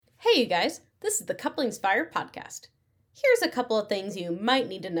Hey, you guys, this is the Couplings Fire podcast. Here's a couple of things you might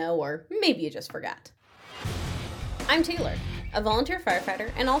need to know, or maybe you just forgot. I'm Taylor, a volunteer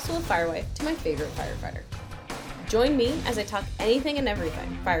firefighter and also a firewife to my favorite firefighter. Join me as I talk anything and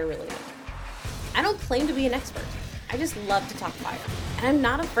everything fire related. I don't claim to be an expert, I just love to talk fire, and I'm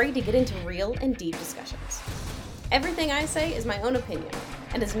not afraid to get into real and deep discussions. Everything I say is my own opinion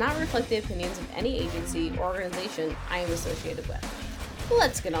and does not reflect the opinions of any agency or organization I am associated with.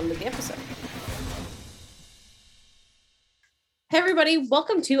 Let's get on with the episode. Hey everybody,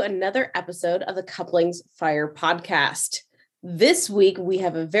 welcome to another episode of the Couplings Fire podcast. This week we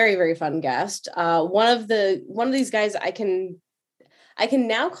have a very, very fun guest. One of these guys I can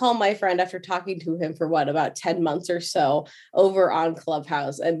now call my friend after talking to him for about 10 months or so over on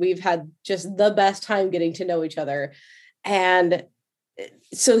Clubhouse. And we've had just the best time getting to know each other. And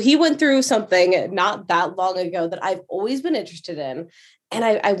so he went through something not that long ago that I've always been interested in. And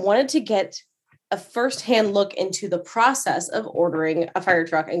I wanted to get a firsthand look into the process of ordering a fire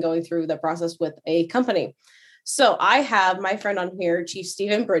truck and going through the process with a company. So I have my friend on here, Chief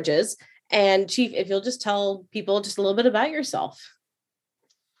Stephen Bridges. And Chief, if you'll just tell people just a little bit about yourself.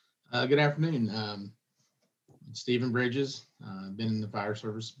 Good afternoon. Stephen Bridges. I've been in the fire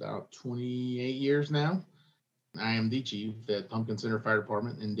service about 28 years now. I am the chief at Pumpkin Center Fire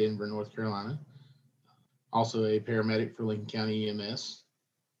Department in Denver, North Carolina. Also a paramedic for Lincoln County EMS.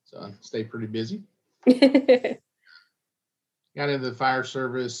 So I stay pretty busy. Got into the fire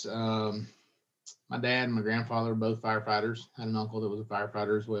service. My dad and my grandfather were both firefighters. Had an uncle that was a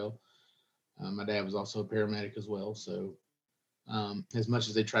firefighter as well. My dad was also a paramedic as well. So as much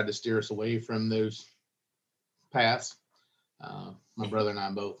as they tried to steer us away from those paths, my brother and I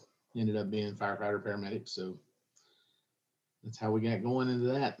both ended up being firefighter paramedics. So that's how we got going into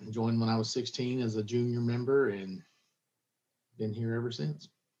that. I joined when I was 16 as a junior member and been here ever since.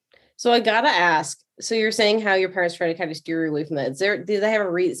 So I gotta ask, so you're saying how your parents try to kind of steer you away from that. Do they have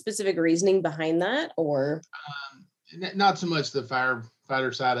a specific reasoning behind that, or? Not so much the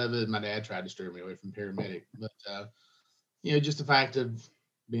firefighter side of it. My dad tried to steer me away from paramedic, but just the fact of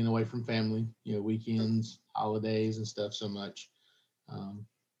being away from family, weekends, holidays and stuff so much.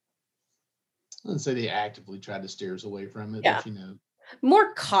 I wouldn't say they actively tried to steer us away from it, yeah. But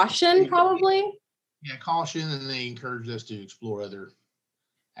more caution, probably. Yeah, caution, and they encouraged us to explore other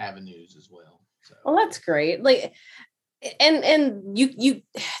avenues as well. So. Well, that's great. And you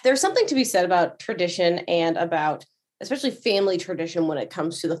there's something to be said about tradition and about especially family tradition when it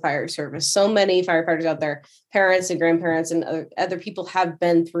comes to the fire service. So many firefighters out there, parents and grandparents and other people have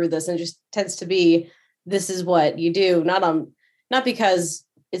been through this, and it just tends to be, this is what you do, not because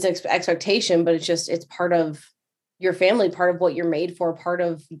it's an expectation, but it's part of your family, part of what you're made for, part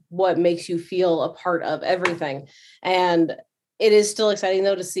of what makes you feel a part of everything. And it is still exciting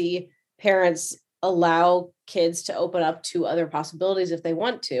though to see parents allow kids to open up to other possibilities if they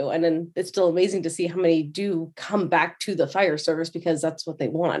want to. And then it's still amazing to see how many do come back to the fire service because that's what they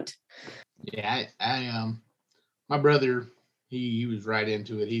want. Yeah, I my brother, he was right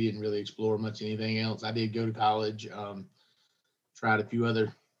into it. He didn't really explore much anything else. I did go to college, tried a few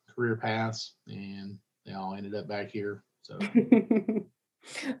other career paths, and they all ended up back here. So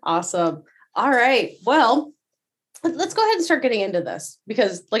awesome. All right. Well, let's go ahead and start getting into this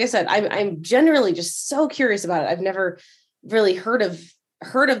because, like I said, I'm generally just so curious about it. I've never really heard of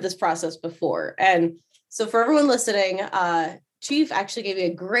this process before. And so for everyone listening, Chief actually gave me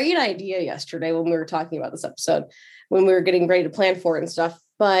a great idea yesterday when we were talking about this episode, when we were getting ready to plan for it and stuff.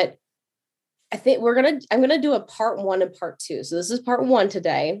 But I think I'm going to do a part 1 and part 2. So this is part 1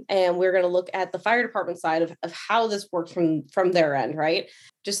 today. And we're going to look at the fire department side of how this works from their end, right?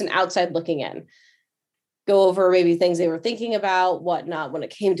 Just an outside looking in. Go over maybe things they were thinking about, whatnot, when it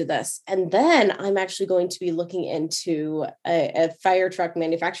came to this. And then I'm actually going to be looking into a fire truck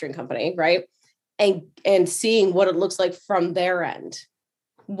manufacturing company, right? And seeing what it looks like from their end,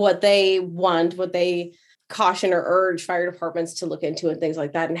 what they want, what they caution or urge fire departments to look into and things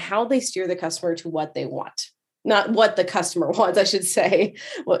like that, and how they steer the customer to what they want, not what the customer wants, I should say,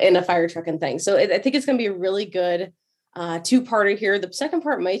 in a fire truck and things. So I think it's going to be a really good 2-parter here. The second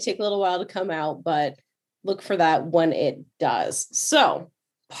part might take a little while to come out, but look for that when it does. So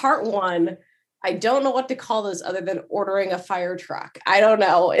part 1, I don't know what to call this other than ordering a fire truck. I don't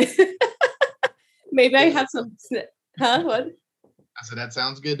know. Maybe I have some, what? I said, that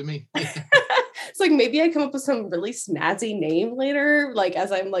sounds good to me. It's like, maybe I come up with some really snazzy name later, like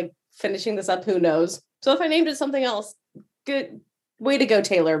as I'm like finishing this up, who knows? So if I named it something else, good way to go,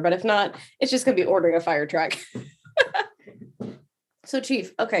 Taylor. But if not, it's just going to be ordering a fire truck. So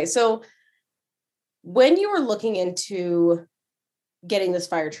Chief, okay. So when you were looking into getting this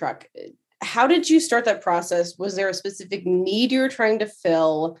fire truck. How did you start that process? Was there a specific need you were trying to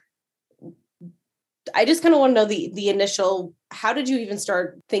fill? I just kind of want to know the initial, how did you even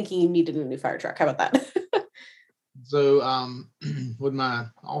start thinking you needed a new fire truck? How about that? So with my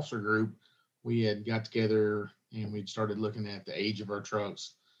officer group, we had got together and we'd started looking at the age of our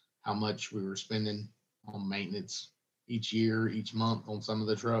trucks, how much we were spending on maintenance each year, each month on some of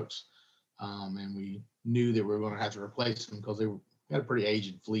the trucks. And we knew that we were going to have to replace them because they had a pretty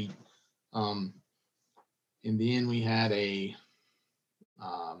aged fleet. In the end, we had a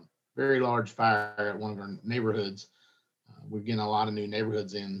very large fire at one of our neighborhoods. We're getting a lot of new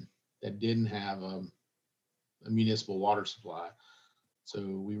neighborhoods in that didn't have a municipal water supply. So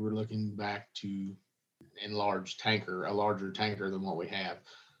we were looking back to enlarge tanker, a larger tanker than what we have.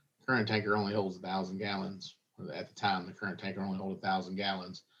 Current tanker only holds 1,000 gallons. At the time, the current tanker only held 1,000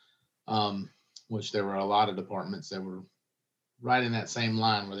 gallons, which there were a lot of departments that were right in that same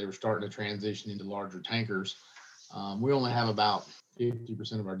line where they were starting to transition into larger tankers. We only have about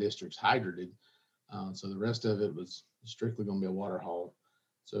 50% of our districts hydrated. So the rest of it was strictly going to be a water haul.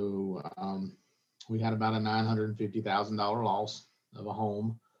 So we had about a $950,000 loss of a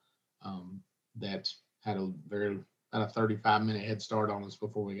home that had about a 35-minute head start on us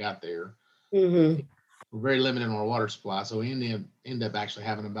before we got there. Mm-hmm. We're very limited on our water supply, so we end up actually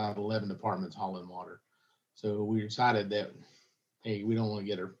having about 11 departments hauling water. So we decided that, hey, we don't want to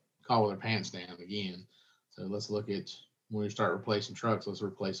get her caught with our pants down again. So let's look at, when we start replacing trucks, let's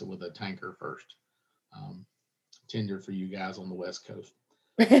replace it with a tanker first. Tender for you guys on the West Coast.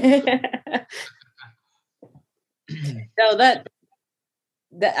 No, that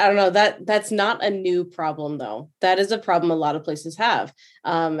I don't know, that's not a new problem though. That is a problem a lot of places have,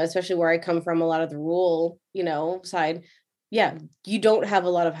 especially where I come from, a lot of the rural, side. Yeah, you don't have a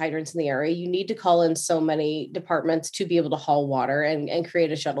lot of hydrants in the area. You need to call in so many departments to be able to haul water and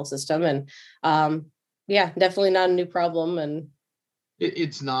create a shuttle system. And yeah, definitely not a new problem. And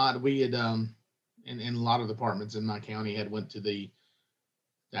it's not. We had and a lot of departments in my county had went to the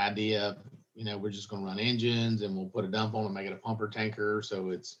idea of, we're just going to run engines and we'll put a dump on and make it a pumper tanker. So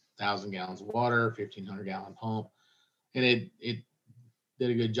it's 1,000 gallons of water, 1,500 gallon pump. And it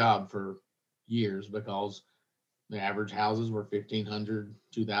did a good job for years because the average houses were 1,500,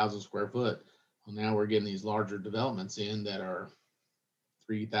 2,000 square foot. Well, now we're getting these larger developments in that are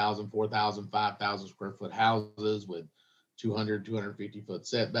 3,000, 4,000, 5,000 square foot houses with 200, 250 foot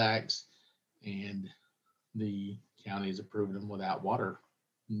setbacks. And the county is approving them without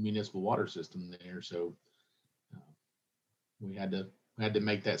municipal water system there. So we had to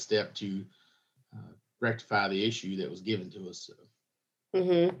make that step to rectify the issue that was given to us. So.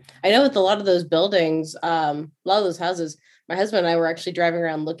 Mm-hmm. I know with a lot of those buildings, a lot of those houses, my husband and I were actually driving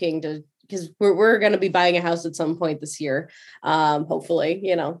around looking because we're going to be buying a house at some point this year. Hopefully,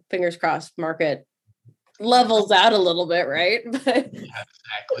 fingers crossed, market levels out a little bit, right? But yeah,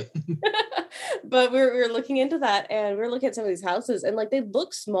 exactly. But we're looking into that, and we're looking at some of these houses, and like they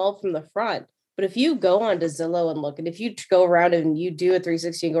look small from the front. But if you go onto Zillow and look, and if you go around and you do a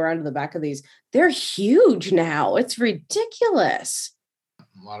 360 and go around to the back of these, they're huge now. It's ridiculous.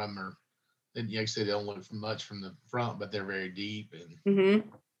 A lot of them are, like I said, they don't look much from the front, but they're very deep. And mm-hmm.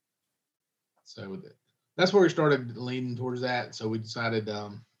 So that's where we started leaning towards that. So we decided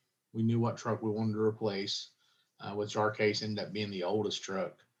we knew what truck we wanted to replace, which our case ended up being the oldest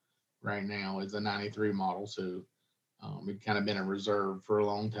truck right now is the 93 model. So we'd kind of been a reserve for a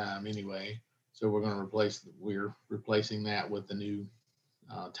long time anyway. So we're replacing that with the new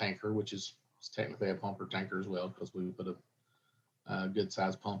tanker, which is technically a pumper tanker as well, because we put a good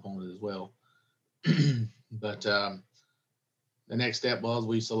size pump on it as well. But the next step was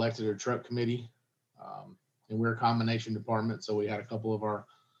we selected a truck committee, and we're a combination department. So we had a couple of our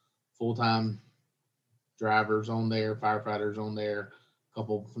full-time drivers on there, firefighters on there, a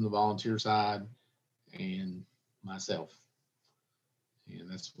couple from the volunteer side, and myself. And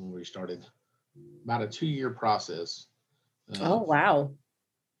that's when we started about a 2-year process. Oh, wow.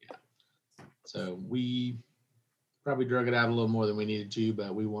 Yeah. So we probably drug it out a little more than we needed to,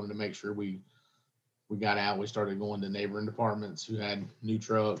 but we wanted to make sure we got out. We started going to neighboring departments who had new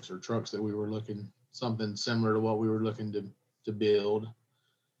trucks or trucks that we were looking something similar to what we were looking to build.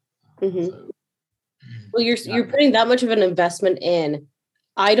 Mm-hmm. Well, you're putting that much of an investment in.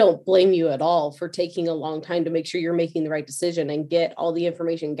 I don't blame you at all for taking a long time to make sure you're making the right decision and get all the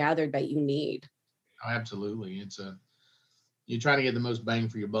information gathered that you need. Oh, absolutely. You're trying to get the most bang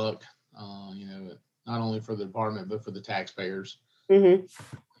for your buck, not only for the department, but for the taxpayers. Mm-hmm.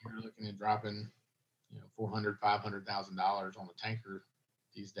 You're looking at dropping, $400,000, $500,000 on a tanker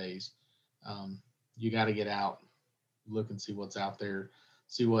these days. You got to get out look and see what's out there,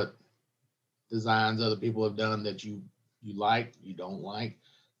 see what designs other people have done that you like, you don't like.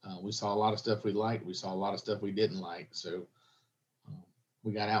 We saw a lot of stuff we liked. We saw a lot of stuff we didn't like. So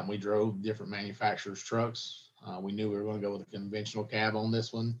we got out and we drove different manufacturers' trucks. We knew we were going to go with a conventional cab on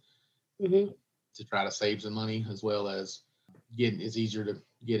this one to try to save some money, as well as it's easier to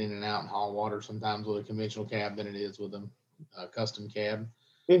get in and out and haul water sometimes with a conventional cab than it is with a custom cab.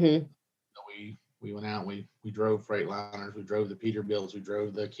 Mm-hmm. So we went out, we drove Freightliners, we drove the Peterbilts, we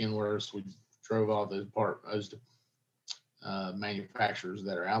drove the Kenworths, we drove all the manufacturers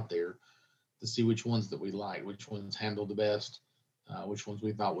that are out there to see which ones that we like, which ones handle the best, which ones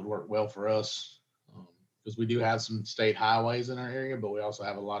we thought would work well for us. Because we do have some state highways in our area, but we also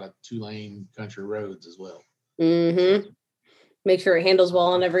have a lot of 2-lane country roads as well. Mm-hmm. Make sure it handles well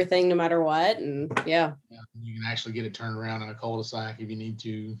on everything, no matter what. And yeah, you can actually get it turned around in a cul-de-sac if you need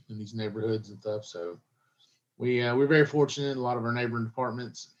to in these neighborhoods and stuff. So we're very fortunate. A lot of our neighboring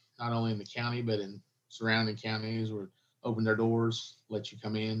departments, not only in the county but in surrounding counties, were open their doors, let you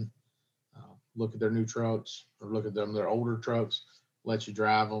come in, look at their new trucks or look at their older trucks, let you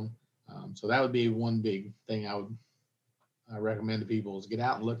drive them. So that would be one big thing I would recommend to people is get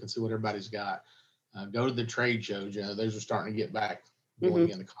out and look and see what everybody's got. Go to the trade shows. Those are starting to get back going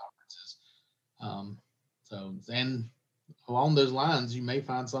again, the conferences. And along those lines, you may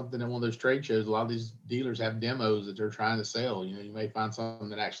find something at one of those trade shows. A lot of these dealers have demos that they're trying to sell. You may find something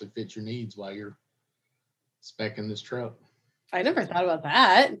that actually fits your needs while you're speccing this truck. I never thought about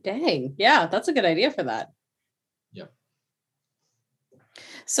that. Dang. Yeah, that's a good idea for that. Yep.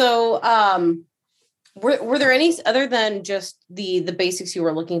 So, were there any, other than just the basics you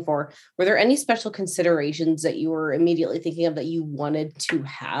were looking for, were there any special considerations that you were immediately thinking of that you wanted to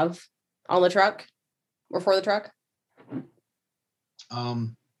have on the truck or for the truck?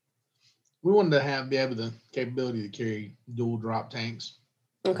 We wanted to be able the capability to carry dual drop tanks.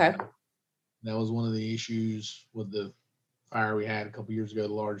 Okay. That was one of the issues with the fire we had a couple years ago.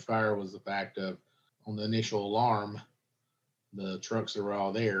 The large fire was the fact of on the initial alarm, the trucks that were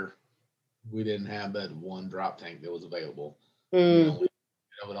all there, we didn't have but one drop tank that was available. It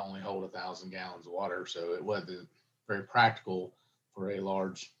would only hold 1,000 gallons of water, so it wasn't very practical for a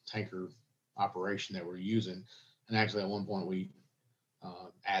large tanker operation that we're using. And actually, at one point, we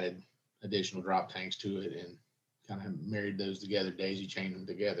added additional drop tanks to it and kind of married those together, daisy chained them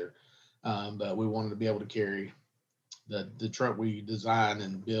together. But we wanted to be able to carry the truck we designed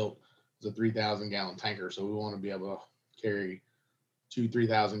and built was a 3,000 gallon tanker, so we want to be able to carry 2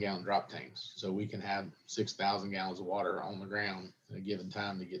 3,000 gallon drop tanks, so we can have 6,000 gallons of water on the ground at a given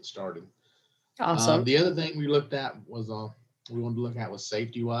time to get started. Awesome. The other thing we looked at was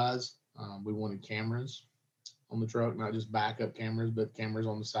safety wise. We wanted cameras on the truck, not just backup cameras, but cameras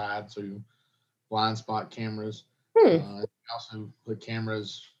on the side, so blind spot cameras. Also put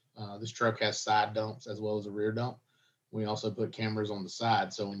cameras. This truck has side dumps as well as a rear dump. We also put cameras on the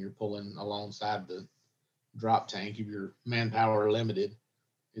side, so when you're pulling alongside the drop tank, if your manpower are limited,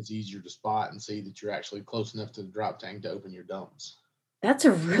 it's easier to spot and see that you're actually close enough to the drop tank to open your dumps. That's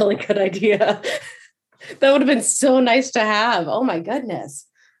a really good idea. That would have been so nice to have. Oh my goodness.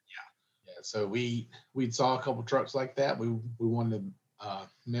 Yeah. So we saw a couple trucks like that. We wanted to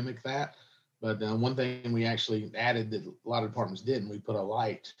mimic that. But one thing we actually added that a lot of departments didn't, we put a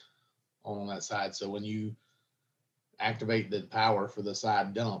light on that side. So when you activate the power for the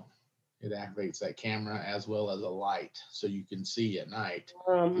side dump, it activates that camera as well as a light, so you can see at night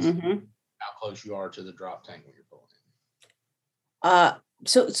how close you are to the drop tank when you're pulling in.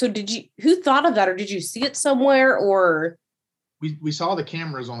 So who thought of that, or did you see it somewhere, or? We saw the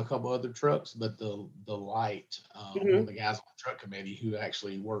cameras on a couple other trucks, but the light, one of the guys on the truck committee who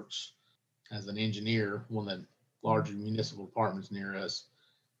actually works as an engineer, one of the larger municipal departments near us,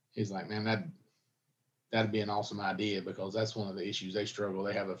 he's like, man, that'd be an awesome idea, because that's one of the issues they struggle.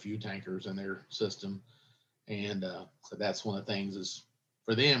 They have a few tankers in their system. And so that's one of the things is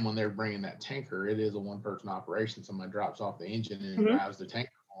for them, when they're bringing that tanker, it is a one-person operation. Somebody drops off the engine and drives the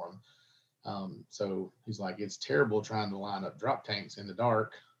tanker for them. So he's like, it's terrible trying to line up drop tanks in the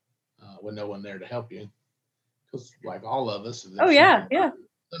dark with no one there to help you. Because like all of us,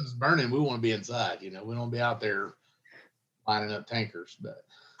 something's burning, we want to be inside. We don't want to be out there lining up tankers. But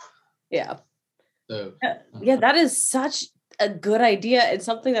yeah. So that is such a good idea. It's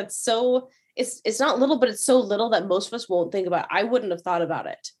something that's so it's not little, but it's so little that most of us won't think about. I wouldn't have thought about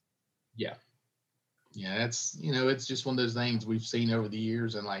it. Yeah. It's it's just one of those things we've seen over the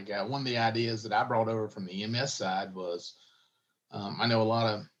years. And like one of the ideas that I brought over from the EMS side was, I know a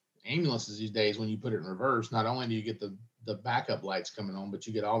lot of ambulances these days, when you put it in reverse, not only do you get the backup lights coming on, but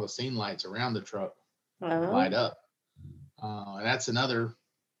you get all the scene lights around the truck light up. And that's another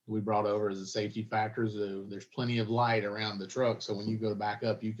we brought over as a safety factor. So there's plenty of light around the truck. So when you go to back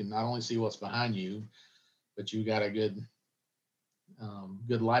up, you can not only see what's behind you, but you got a good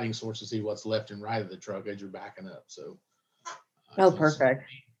lighting source to see what's left and right of the truck as you're backing up. So, Oh, perfect.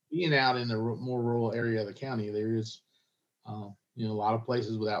 Being out in the more rural area of the county, there is, a lot of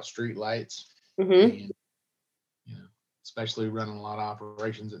places without street lights, Mm-hmm. and especially running a lot of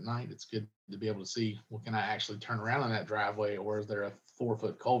operations at night, it's good to be able to see, well, can I actually turn around in that driveway, or is there a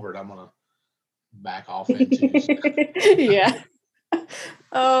 4-foot culvert I'm gonna back off into? Yeah.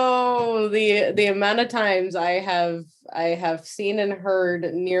 Oh, the amount of times I have seen and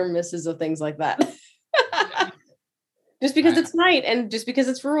heard near misses of things like that. Just because it's night and just because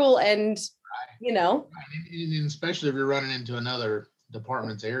it's rural and And especially if you're running into another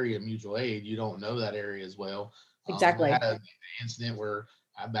department's area, mutual aid, you don't know that area as well. I exactly. had an incident where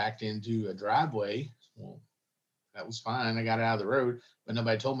I backed into a driveway. Well, that was fine. I got out of the road, but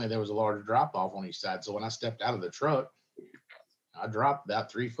nobody told me there was a large drop off on each side. So when I stepped out of the truck, I dropped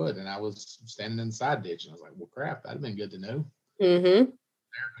about 3 foot and I was standing in the side ditch. And I was like, well, crap, that'd have been good to know. Mm-hmm.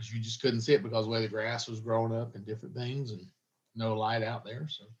 Because you just couldn't see it because of the way the grass was growing up and different things and no light out there.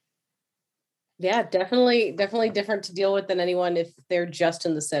 So Yeah, definitely different to deal with than anyone if they're just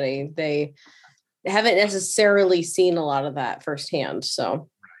in the city. They haven't necessarily seen a lot of that firsthand. So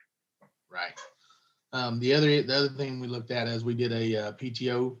right. The other thing we looked at is we did a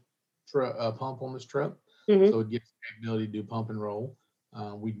PTO pump on this truck, mm-hmm. so it gives the ability to do pump and roll.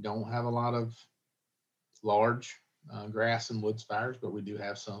 We don't have a lot of large grass and woods fires, but we do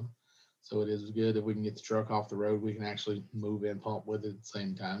have some. So it is good if we can get the truck off the road. We can actually move and pump with it at the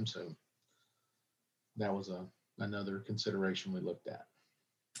same time. So that was another consideration we looked at.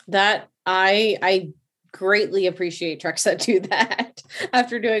 That I greatly appreciate trucks that do that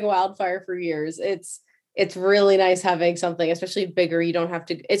after doing wildfire for years. It's really nice having something, especially bigger. You don't have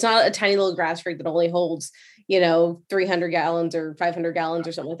to, it's not a tiny little grass rig that only holds, 300 gallons or 500 gallons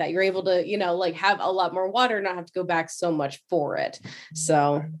or something like that. You're able to, like have a lot more water, not have to go back so much for it.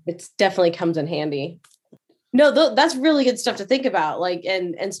 So it's definitely comes in handy. No, that's really good stuff to think about. Like,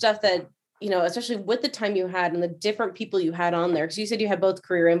 and stuff that, especially with the time you had and the different people you had on there. Cause you said you had both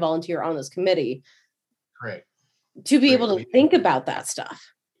career and volunteer on this committee. Correct. To be able to think about that stuff.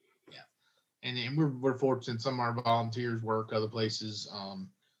 Yeah. And we're fortunate some of our volunteers work other places,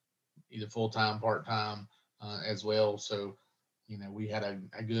 either full-time, part-time, as well. So, we had a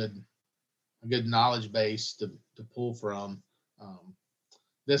good knowledge base to pull from.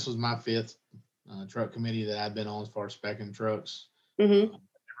 This was my 5th truck committee that I've been on as far as specing trucks. Mm-hmm.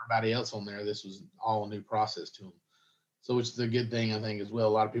 Everybody else on there, this was all a new process to them. So which is a good thing, I think, as well. A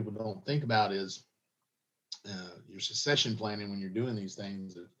lot of people don't think about is your succession planning when you're doing these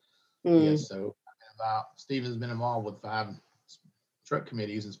things. Yes, so Stephen's been involved with 5 truck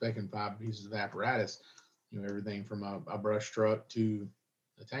committees and specing 5 pieces of apparatus, everything from a brush truck to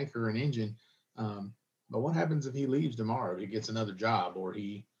a tanker and engine. But what happens if he leaves tomorrow? He gets another job, or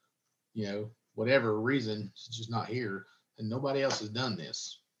he, whatever reason, he's just not here, and nobody else has done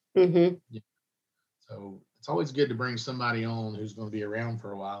this. Mm-hmm. So it's always good to bring somebody on who's going to be around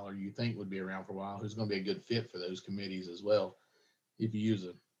for a while, or you think would be around for a while, who's going to be a good fit for those committees as well. If you use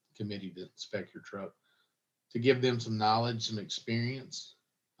a committee to spec your truck, to give them some knowledge, some experience.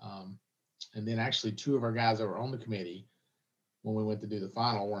 And then actually 2 of our guys that were on the committee, when we went to do the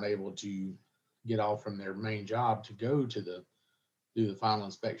final, weren't able to get off from their main job to go to do the final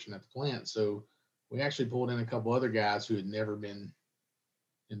inspection at the plant. So we actually pulled in a couple other guys who had never been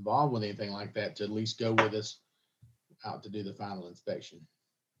involved with anything like that to at least go with us out to do the final inspection.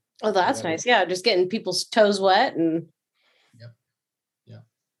 Oh, that's nice. Yeah, just getting people's toes wet and. Yep. Yeah.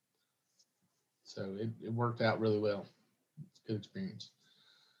 So it worked out really well. It's a good experience.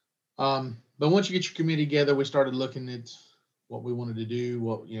 But once you get your committee together, we started looking at what we wanted to do,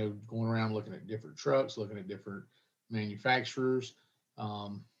 going around looking at different trucks, looking at different manufacturers.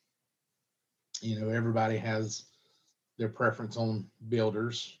 Everybody has their preference on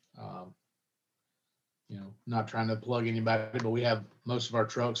builders. Not trying to plug anybody, but we have most of our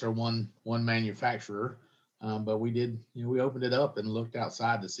trucks are one manufacturer. But we did, we opened it up and looked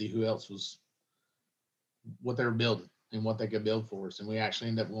outside to see who else was, what they were building and what they could build for us. And we actually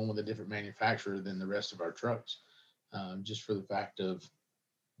ended up going with a different manufacturer than the rest of our trucks, just for the fact of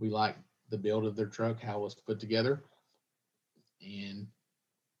we like the build of their truck, how it was put together, and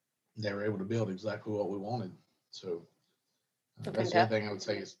they were able to build exactly what we wanted. So that's the other thing I would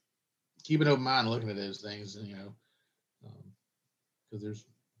say is keep an open mind looking at those things, because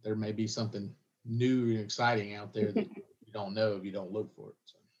there may be something new and exciting out there that you don't know if you don't look for it.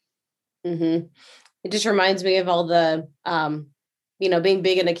 So. Mm-hmm. It just reminds me of all the, being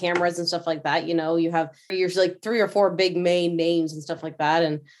big into cameras and stuff like that. You have usually like 3 or 4 big main names and stuff like that.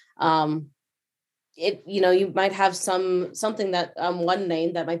 And, you might have something that, one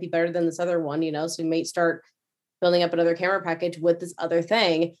name that might be better than this other one, so you might start building up another camera package with this other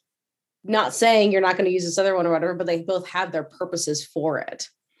thing, not saying you're not going to use this other one or whatever, but they both have their purposes for it.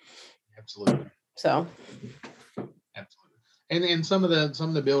 Absolutely. So. Absolutely. And then some of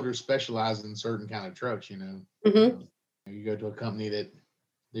the builders specialize in certain kind of trucks, Mm-hmm. You go to a company that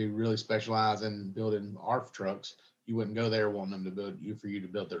they really specialize in building ARF trucks. You wouldn't go there wanting them to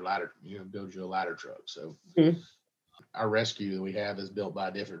build their ladder, build you a ladder truck. So our rescue that we have is built by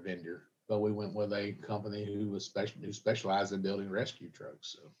a different vendor, but we went with a company who specialized in building rescue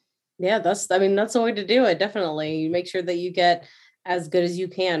trucks. So yeah, that's the way to do it. Definitely. You make sure that you get as good as you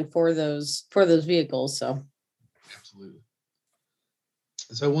can for those vehicles. So absolutely.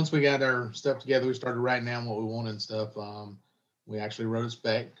 So once we got our stuff together, we started writing down what we wanted and stuff. We actually wrote a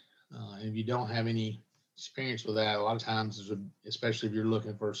spec. And if you don't have any experience with that, a lot of times, especially if you're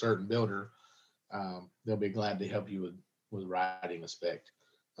looking for a certain builder, they'll be glad to help you with writing a spec.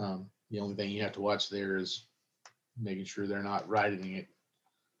 The only thing you have to watch there is making sure they're not writing it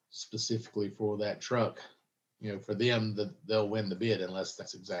specifically for that truck. For them, they'll win the bid unless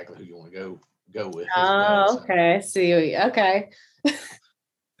that's exactly who you want to go with as well. Oh, okay. See, okay.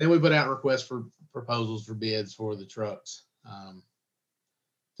 Then we put out requests for proposals for bids for the trucks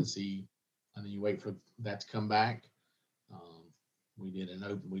to see, and then you wait for that to come back. We did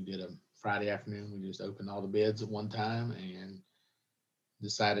a Friday afternoon. We just opened all the bids at one time and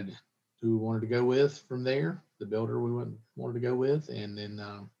decided who we wanted to go with from there, the builder we wanted to go with, and then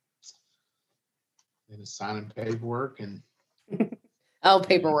signing paperwork and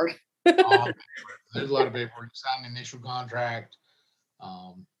paperwork. There's a lot of paperwork. You sign the initial contract,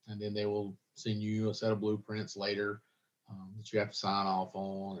 and then they will send you a set of blueprints later that you have to sign off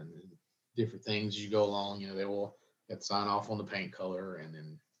on, and different things as you go along. They will have to sign off on the paint color and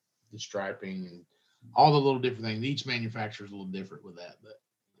then the striping and all the little different things. Each manufacturer is a little different with that, but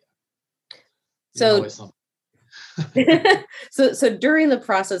yeah. So during the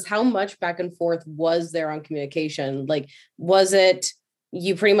process, how much back and forth was there on communication? Like, was it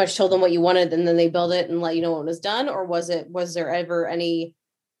you pretty much told them what you wanted and then they build it and let you know when it was done? Or was there ever any,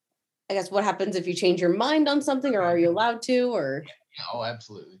 I guess, what happens if you change your mind on something, or are you allowed to, or? Oh,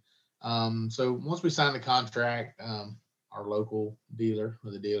 absolutely. So once we signed the contract, our local dealer,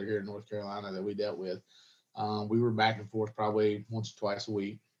 or the dealer here in North Carolina that we dealt with, we were back and forth probably once or twice a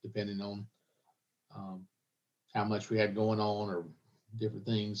week, depending on how much we had going on or different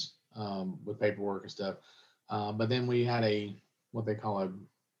things with paperwork and stuff. But then we had what they call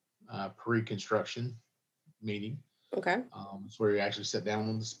a pre-construction meeting. Okay. It's where you actually sit down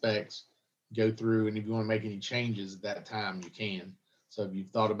on the specs, go through, and if you want to make any changes at that time, you can. So if you've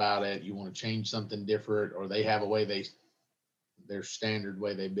thought about it, you want to change something different, or they have a way their standard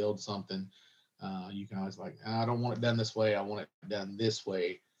way they build something, you can always I don't want it done this way. I want it done this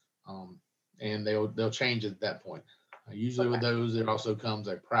way. And they'll change it at that point. Usually with those, there also comes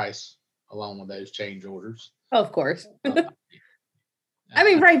a price along with those change orders. Of course.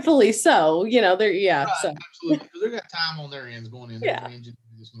 Rightfully so. They're right, so. Absolutely, because they've got time on their ends going in. Yeah. The engineers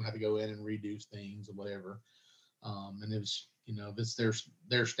just gonna have to go in and reduce things or whatever. And if it's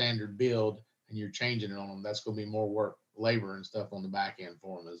their standard build and you're changing it on them, that's gonna be more work, labor, and stuff on the back end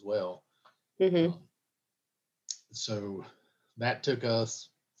for them as well. Mm-hmm. So that took us.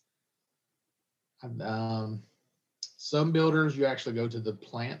 Some builders, you actually go to the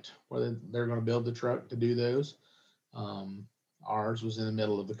plant where they're going to build the truck to do those. Ours was in the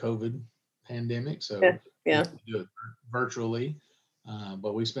middle of the COVID pandemic, so yeah. We do it virtually.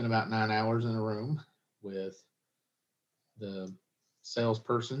 But we spent about 9 hours in a room with the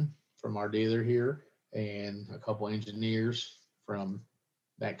salesperson from our dealer here and a couple engineers from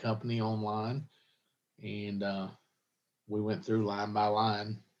that company online, and we went through line by line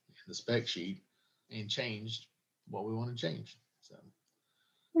in the spec sheet and changed what we want to change. So,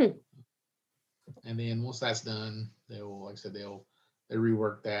 and then once that's done, they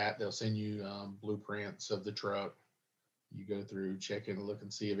rework that. They'll send you blueprints of the truck. You go through, check and look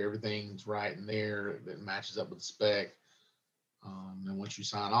and see if everything's right in there that matches up with the spec. And once you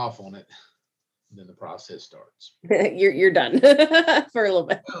sign off on it, then the process starts. You're done for a little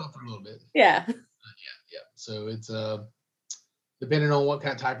bit. Well, for a little bit. Yeah. Yeah. So it's depending on what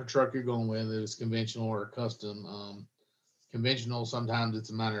kind of type of truck you're going with, if it's conventional or custom. Conventional, sometimes it's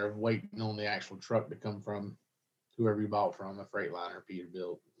a matter of waiting on the actual truck to come from whoever you bought from, a Freightliner,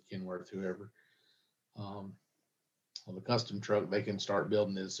 Peterbilt, Kenworth, whoever. Well, the custom truck, they can start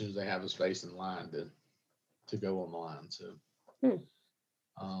building it as soon as they have a space in line to go on the line. So,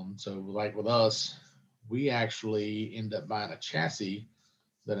 Hmm. so like with us, we actually end up buying a chassis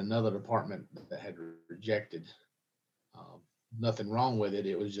that another department that had rejected. Um, Nothing wrong with it.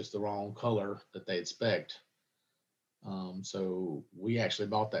 It was just the wrong color that they expect. So we actually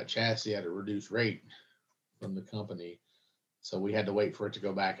bought that chassis at a reduced rate from the company. So we had to wait for it to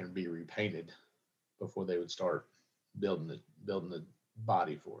go back and be repainted before they would start building the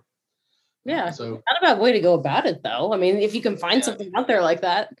body for it. Yeah, So not a bad way to go about it, though. I mean, if you can find yeah, something out there like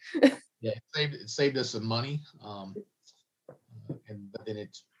that. yeah, it saved us some money. And but then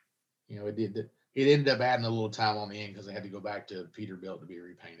it ended up adding a little time on the end because they had to go back to Peterbilt to be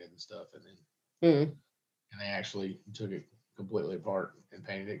repainted and stuff, and then Hmm. and they actually took it completely apart and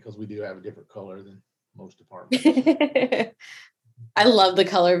painted it because we do have a different color than most departments. I love the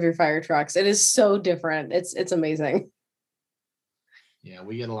color of your fire trucks. It is so different. It's amazing. Yeah,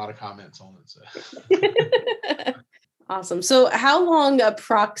 we get a lot of comments on it. So Awesome. So how long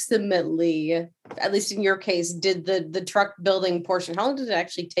approximately, at least in your case, did the truck building portion, how long did it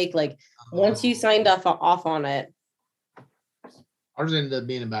actually take, like once you signed off on it? ours ended up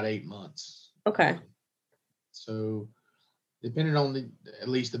being about 8 months. Okay. So depending on at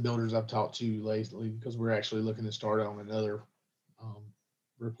least the builders I've talked to lately, because we're actually looking to start on another um,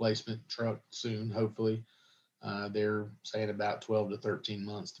 replacement truck soon, hopefully. They're saying about 12 to 13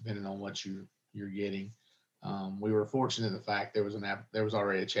 months, depending on what you're getting. We were fortunate in the fact there was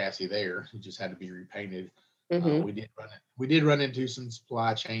already a chassis there. It just had to be repainted. Mm-hmm. We did run into some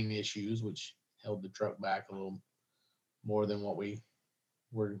supply chain issues, which held the truck back a little more than what we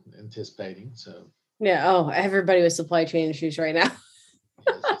were anticipating. So Yeah. Oh, everybody with supply chain issues right now.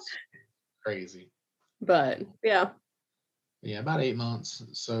 it's crazy. But yeah. Yeah, about 8 months.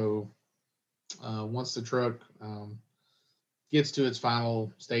 So once the truck gets to its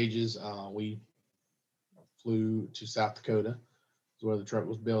final stages, we flew to South Dakota, where the truck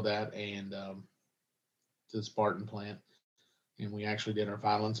was built at, and to the Spartan plant, and we actually did our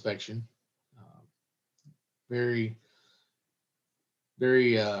final inspection. Uh, very,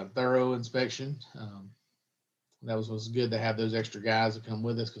 very thorough inspection. That was good to have those extra guys to come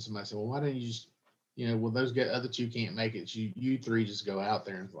with us because somebody said, "Well, why didn't you just, well, those other two can't make it. You three just go out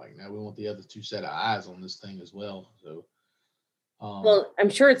there." And it's like, no, we want the other two set of eyes on this thing as well. So, Well, I'm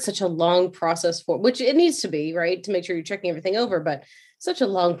sure it's such a long process for which it needs to be, right? To make sure you're checking everything over, but such a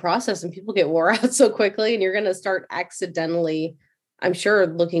long process and people get wore out so quickly and you're going to start accidentally, I'm sure,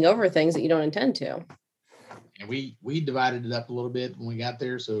 looking over things that you don't intend to. and we divided it up a little bit when we got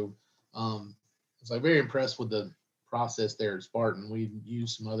there. So, I was like very impressed with the process there at Spartan. We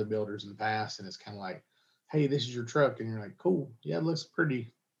used some other builders in the past, and it's kind of like, hey, this is your truck, and you're like, cool, yeah, it looks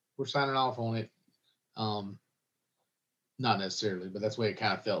pretty. We're signing off on it. Um, Not necessarily, but that's the way it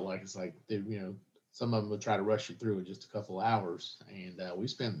kind of felt like. It's like some of them would try to rush you through in just a couple of hours, and we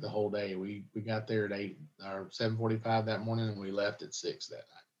spent the whole day. We got there at 7:45 that morning, and we left at 6 that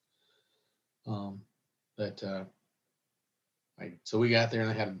night. But so we got there,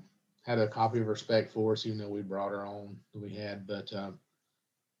 and they had a copy of our spec for us, even though we brought our own that we had. But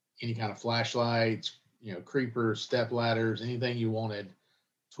any kind of flashlights, creepers, step ladders, anything you wanted,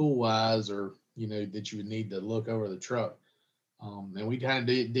 tool wise, or that you would need to look over the truck. And we kind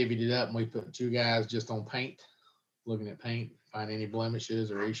of divvied it up, and we put two guys just on paint, looking at paint, find any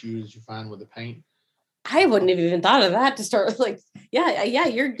blemishes or issues you find with the paint. I wouldn't have even thought of that to start like, yeah,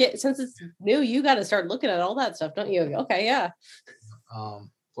 you're since it's new, you got to start looking at all that stuff, don't you? Okay, yeah.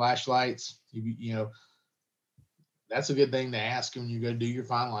 Flashlights, that's a good thing to ask when you go do your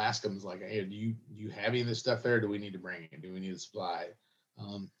final. Ask them, is like, hey, do you have any of this stuff there? Do we need to bring it? Do we need to supply it?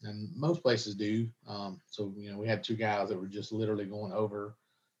 And most places do. So we had two guys that were just literally going over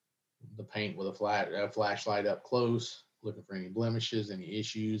the paint with a flashlight up close, looking for any blemishes, any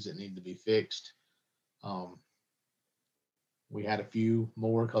issues that need to be fixed. We had a few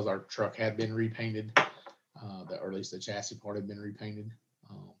more because our truck had been repainted, or at least the chassis part had been repainted.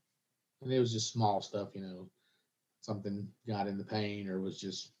 And it was just small stuff, something got in the paint or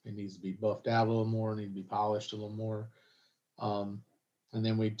it needs to be buffed out a little more, need to be polished a little more. And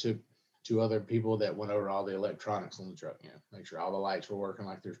then we took two other people that went over all the electronics on the truck, make sure all the lights were working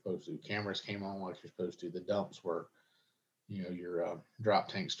like they're supposed to. Cameras came on like they're supposed to. The dumps work. Your drop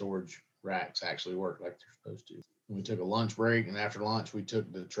tank storage racks actually work like they're supposed to. And we took a lunch break, and after lunch, we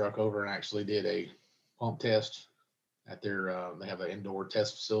took the truck over and actually did a pump test at their, they have an indoor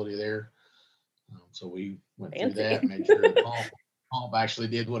test facility there. So we went through that, made sure the pump actually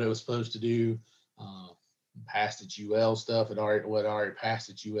did what it was supposed to do. Passed its UL stuff. It already passed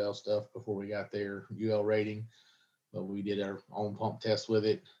its UL stuff before we got there, UL rating. but we did our own pump test with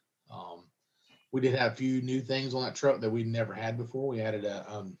it. We did have a few new things on that truck that we never had before. We added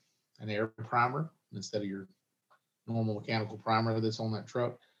an air primer instead of your normal mechanical primer that's on that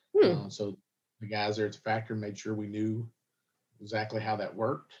truck. So the guys there at the factory made sure we knew exactly how that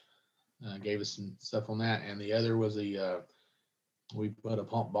worked. Gave us some stuff on that. And the other was we put a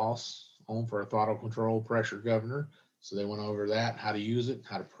pump boss on for a throttle control pressure governor. So they went over that, how to use it,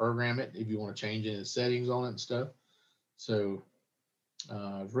 how to program it, if you want to change any settings on it and stuff. So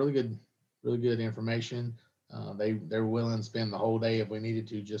really good information. They're willing to spend the whole day if we needed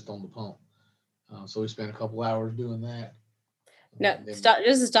to just on the pump. So we spent a couple hours doing that. Now, just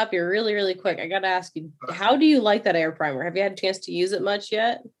to stop you really, really quick, I got to ask you, how do you like that air primer? Have you had a chance to use it much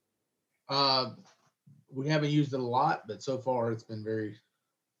yet? We haven't used it a lot, but so far it's been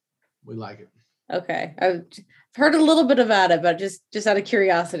we like it. Okay. I've heard a little bit about it, but just out of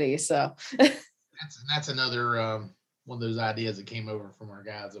curiosity. So that's another one of those ideas that came over from our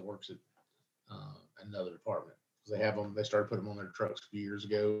guys that works at another department. They started putting them on their trucks a few years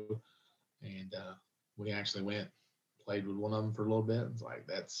ago, and we actually played with one of them for a little bit. It's like,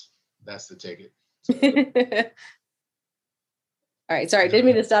 that's the ticket. So, all right. Sorry. Didn't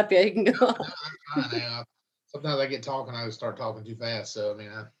mean to stop you. You can go on. No, that's fine. Sometimes I get talking, I start talking too fast. So, I mean,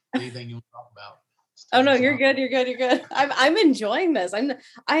 anything you want to talk about. Oh no, you're good. You're good. You're good. I'm enjoying this.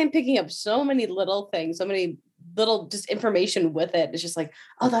 I am picking up so many little things, so many little just information with it. It's just like,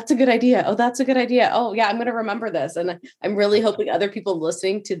 oh, that's a good idea. Oh, that's a good idea. Oh yeah, I'm going to remember this. And I'm really hoping other people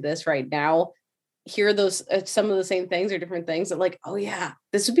listening to this right now hear those, some of the same things or different things that like, oh yeah,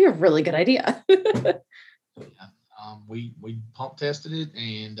 this would be a really good idea. Yeah. We pump tested it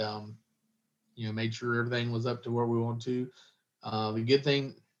and, made sure everything was up to where we want to. The good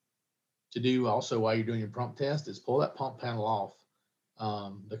thing to do also while you're doing your pump test is pull that pump panel off,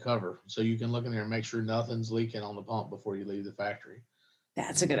 the cover, so you can look in there and make sure nothing's leaking on the pump before you leave the factory.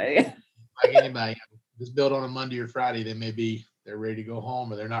 That's a good idea. Like anybody, this built on a Monday or Friday, they're ready to go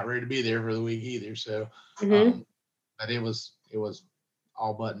home, or they're not ready to be there for the week either. So, but it was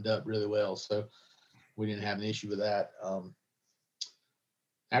all buttoned up really well, so we didn't have an issue with that.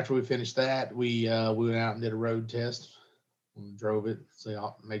 After we finished that, we went out and did a road test. We drove it,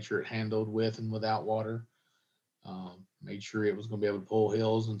 so made sure it handled with and without water. Made sure it was going to be able to pull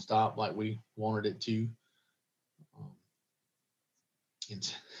hills and stop like we wanted it to.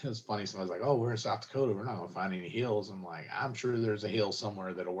 It was funny. Somebody's like, "Oh, we're in South Dakota. We're not going to find any hills." I'm like, "I'm sure there's a hill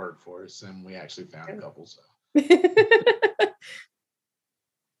somewhere that'll work for us," and we actually found a couple. So,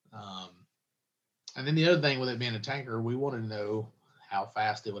 and then the other thing with it being a tanker, we wanted to know how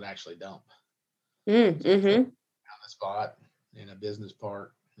fast it would actually dump. On the spot in a business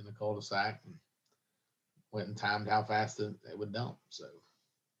park in a cul-de-sac, and went and timed how fast it would dump. So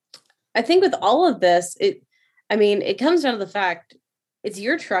I think with all of this, it comes down to the fact it's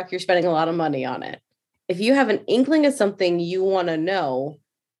your truck. You're spending a lot of money on it. If you have an inkling of something you want to know,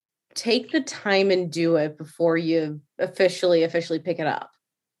 take the time and do it before you officially pick it up.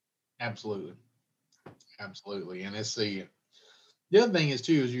 Absolutely. And it's the other thing is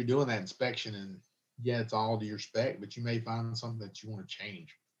too, is you're doing that inspection, and yeah, it's all to your spec, but you may find something that you want to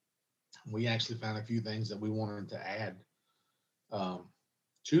change. We actually found a few things that we wanted to add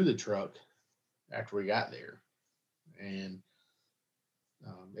to the truck after we got there, and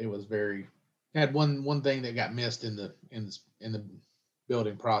it was had one thing that got missed in the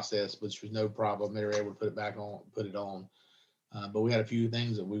building process, which was no problem. They were able to put it on. But we had a few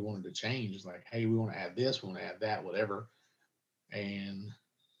things that we wanted to change. It's like, hey, we want to add this, we want to add that, whatever. And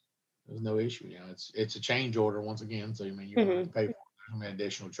there's no issue. It's a change order once again. So, you don't have to pay for an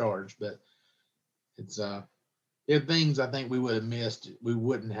additional charge, but it's, there are things I think we wouldn't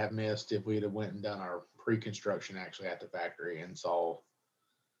have missed if we'd have went and done our pre-construction actually at the factory and saw,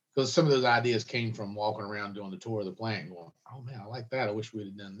 because some of those ideas came from walking around doing the tour of the plant and going, oh man, I like that. I wish we'd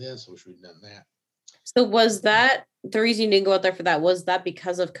have done this. I wish we'd done that. So was that the reason you didn't go out there for that? Was that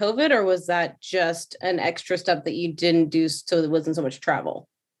because of COVID, or was that just an extra step that you didn't do so there wasn't so much travel?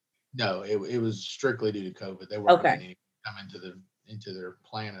 No, it was strictly due to COVID. They weren't okay. Going to come into their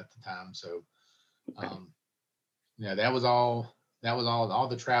plan at the time. So, that was all. All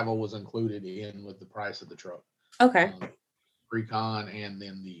the travel was included in with the price of the truck. Okay. Pre-con and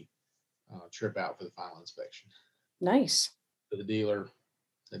then the trip out for the final inspection. Nice. So the dealer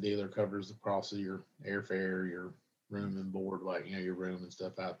covers the cost of your airfare, your room and board, like your room and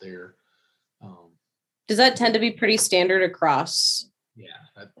stuff out there. Does that tend to be pretty standard across?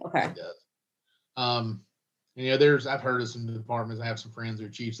 Yeah. Okay. It does. I've heard of some departments. I have some friends who are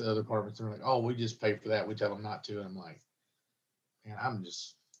chiefs of other departments. They're like, "Oh, we just pay for that. We tell them not to." And I'm like, man,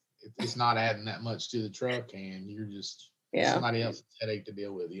 it's not adding that much to the truck, and you're just somebody else's headache to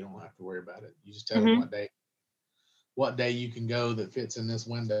deal with. You don't have to worry about it. You just tell them what day you can go that fits in this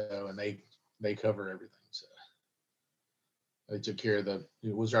window, and they cover everything. So they took care of it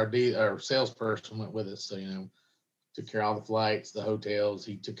was our salesperson went with us, so took care of all the flights, the hotels.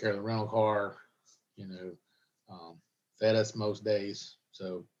 He took care of the rental car, fed us most days.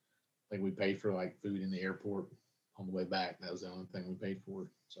 So I think we paid for like food in the airport on the way back. That was the only thing we paid for.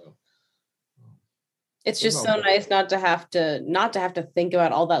 So it's just so nice not to have to think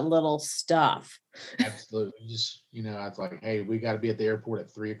about all that little stuff. Absolutely. Just, I was like, hey, we got to be at the airport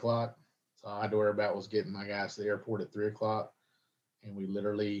at 3:00. So all I had to worry about was getting my guys to the airport at 3:00. And we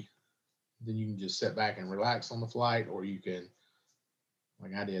literally, then you can just sit back and relax on the flight, or you can,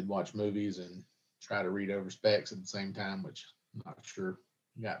 like I did, watch movies and try to read over specs at the same time, which I'm not sure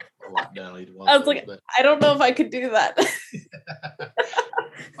got a lot done. I was like, I don't know if I could do that.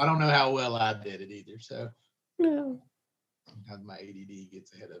 I don't know how well I did it either. So no. Sometimes my ADD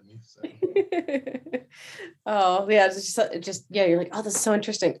gets ahead of me. So. Oh yeah, it's just you're like, oh, this is so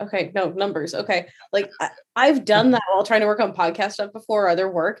interesting. Okay, no numbers. Okay, like I've done that while trying to work on podcast stuff before or other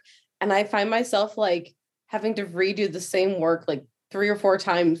work, and I find myself like having to redo the same work like 3 or 4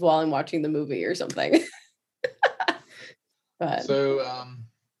 times while I'm watching the movie or something. But so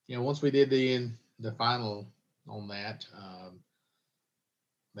once we did the final on that,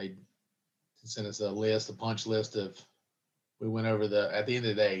 they sent us a punch list of. We went over at the end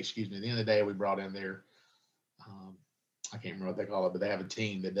of the day, we brought in their, I can't remember what they call it, but they have a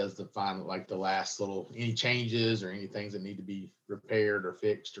team that does the final, like the last any changes or any things that need to be repaired or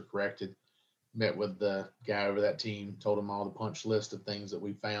fixed or corrected. Met with the guy over that team, told him all the punch list of things that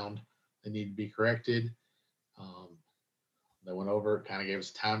we found that need to be corrected. They went over it, kind of gave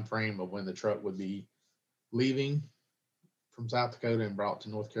us a time frame of when the truck would be leaving from South Dakota and brought to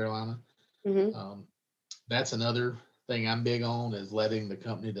North Carolina. Mm-hmm. That's another thing I'm big on, is letting the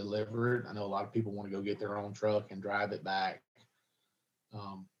company deliver it. I know a lot of people want to go get their own truck and drive it back.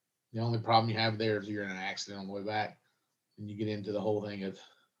 The only problem you have there is you're in an accident on the way back, and you get into the whole thing of,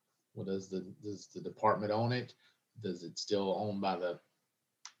 well, does the department own it? Does it still owned by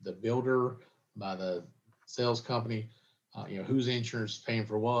the builder, by the sales company? Whose insurance is paying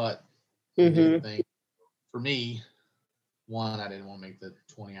for what? Mm-hmm. For me, one, I didn't want to make the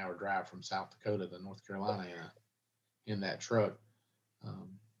 20-hour drive from South Dakota to North Carolina in that truck.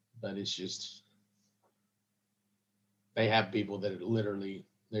 But it's just, they have people that are literally,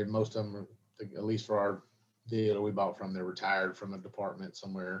 most of them are, at least for our deal that we bought from, they're retired from a department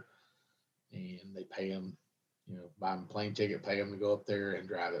somewhere, and they pay them, buy them a plane ticket, pay them to go up there and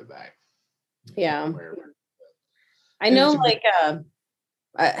drive it back. Wherever. I know, like,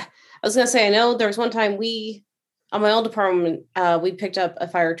 I was gonna say, I know there was one time on my old department, we picked up a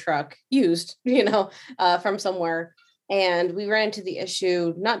fire truck used, from somewhere. And we ran into the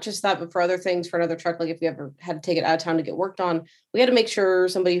issue, not just that, but for other things, for another truck, like if we ever had to take it out of town to get worked on, we had to make sure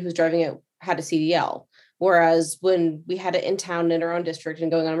somebody who's driving it had a CDL. Whereas when we had it in town in our own district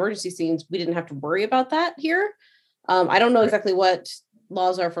and going on emergency scenes, we didn't have to worry about that here. I don't know exactly what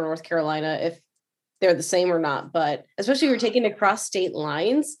laws are for North Carolina, if they're the same or not, but especially if you're taking across state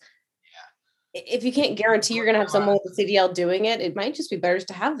lines, if you can't guarantee you're going to have someone with a CDL doing it, it might just be better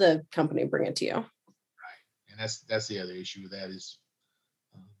to have the company bring it to you. And that's the other issue with that is,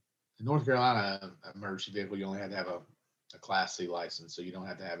 in North Carolina, emergency vehicle, you only have to have a Class C license, so you don't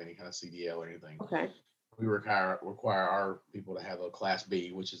have to have any kind of CDL or anything. Okay. We require our people to have a Class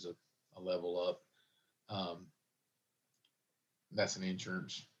B, which is a level up. That's an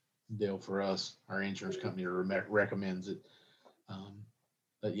insurance deal for us. Our insurance company recommends it.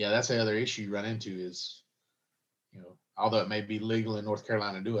 But yeah, that's the other issue you run into is, although it may be legal in North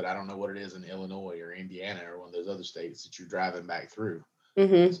Carolina to do it, I don't know what it is in Illinois or Indiana or one of those other states that you're driving back through.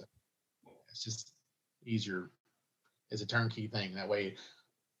 Mm-hmm. So it's just easier. It's a turnkey thing. That way,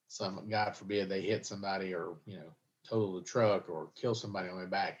 God forbid, they hit somebody or, total the truck or kill somebody on the way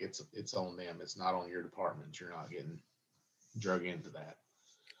back, it's on them. It's not on your department. You're not getting drug into that.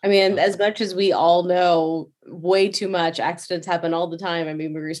 I mean, as much as we all know, way too much accidents happen all the time. I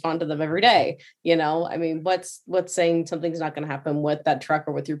mean, we respond to them every day, I mean, what's saying something's not going to happen with that truck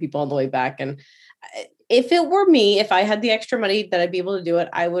or with your people on the way back? And if it were me, if I had the extra money that I'd be able to do it,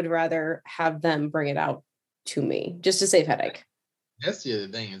 I would rather have them bring it out to me just to save headache. That's the other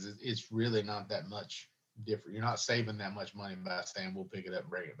thing is it's really not that much different. You're not saving that much money by saying we'll pick it up and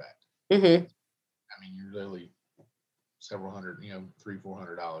bring it back. Mm-hmm. I mean, you're literally several hundred,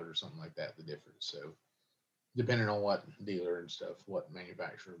 $300-400 or something like that, the difference. So depending on what dealer and stuff, what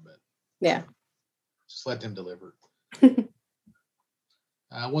manufacturer, but yeah, just let them deliver.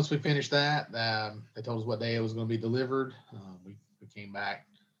 Once we finished that, they told us what day it was going to be delivered. We came back.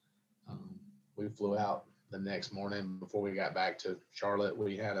 Um, we flew out the next morning. Before we got back to Charlotte,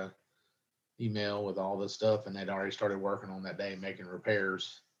 we had a email with all this stuff, and they'd already started working on that day, making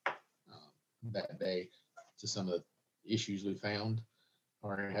repairs that day to some of the issues we found.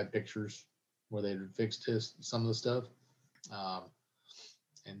 Already had pictures where they had fixed some of the stuff, um,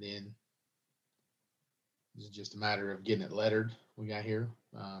 and then it's just a matter of getting it lettered. We got here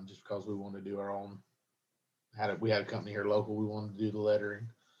just because we wanted to do our own. We had a company here local. We wanted to do the lettering,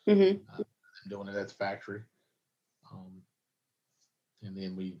 doing it at the factory, and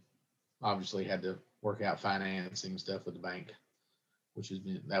then we obviously had to work out financing stuff with the bank,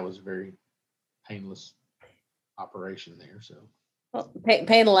 that was a very painless operation there. So, well,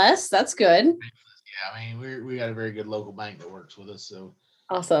 paying less, that's good. Yeah, I mean we got a very good local bank that works with us. So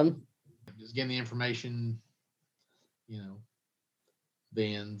awesome. Just getting the information,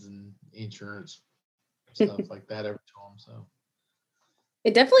 bins and insurance stuff like that over to them. So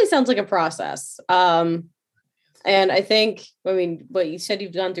it definitely sounds like a process. And I think, what you said,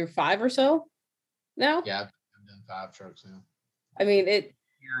 you've gone through 5 or so now? Yeah, I've done 5 trucks now. I mean,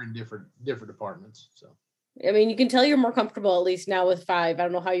 you're in different departments. So I mean, you can tell you're more comfortable at least now with 5. I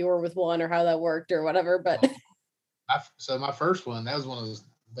don't know how you were with 1 or how that worked or whatever, but so my first one, that was one of those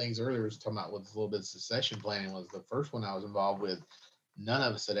things earlier was talking about with a little bit of succession planning, was the first one I was involved with. None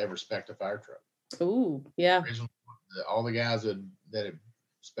of us had ever spec'd a fire truck. Ooh, yeah. All the guys that had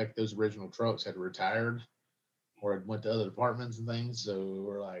spec'd those original trucks had retired or had went to other departments and things. So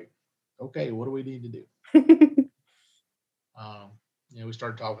we're like, okay, what do we need to do? We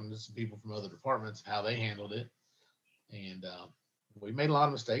started talking to some people from other departments, how they handled it. And we made a lot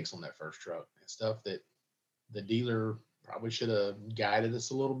of mistakes on that first truck and stuff that the dealer probably should have guided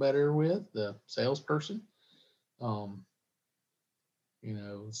us a little better with, the salesperson.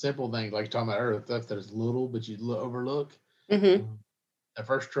 Simple things like talking about earlier, stuff that is little but you overlook. The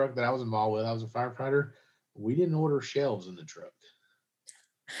first truck that I was involved with, I was a firefighter. We didn't order shelves in the truck.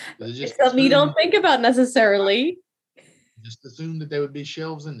 It's something you don't think about necessarily. Just assumed that there would be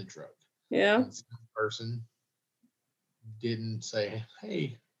shelves in the truck. Yeah. And some person didn't say,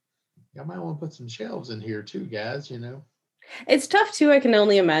 hey, y'all might want to put some shelves in here too, guys, It's tough too, I can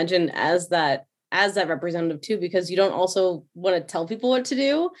only imagine, as that representative too, because you don't also want to tell people what to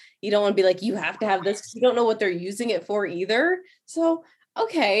do. You don't want to be like, you have to have this, because you don't know what they're using it for either. So,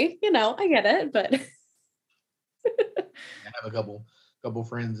 okay, I get it, but I have a couple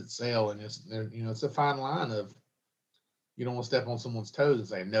friends that sell, and it's a fine line of, you don't want to step on someone's toes and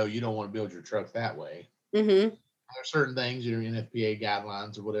say, no, you don't want to build your truck that way. There are certain things, NFPA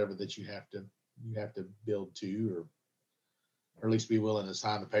guidelines or whatever that you have to build to, or at least be willing to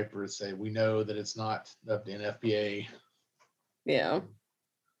sign the paper and say, we know that it's not up to NFPA. Yeah.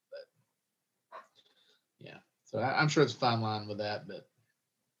 But, yeah. So I'm sure it's a fine line with that, but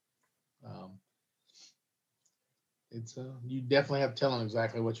it's you definitely have to tell them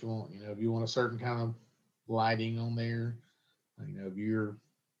exactly what you want. If you want a certain kind of lighting on there, if you're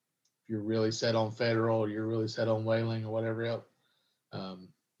really set on federal, or you're really set on Whaling or whatever else,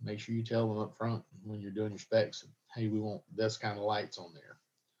 make sure you tell them up front when you're doing your specs, hey, we want this kind of lights on there.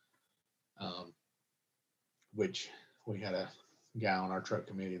 Which we had a guy on our truck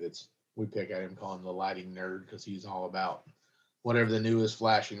committee we pick at him, call him the lighting nerd, because he's all about whatever the newest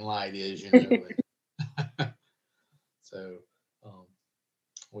flashing light is, So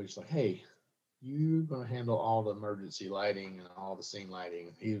we're just like, hey, you're going to handle all the emergency lighting and all the scene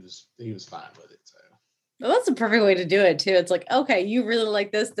lighting. He was fine with it. So well, that's a perfect way to do it too. It's like, okay, you really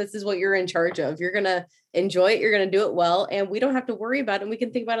like this. This is what you're in charge of. You're going to enjoy it. You're going to do it well. And we don't have to worry about it. And we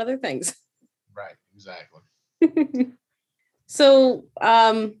can think about other things. Right. Exactly. So,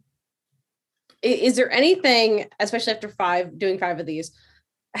 is there anything, especially after doing 5 of these,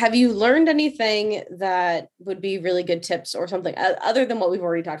 have you learned anything that would be really good tips or something other than what we've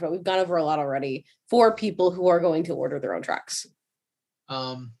already talked about? We've gone over a lot already for people who are going to order their own trucks.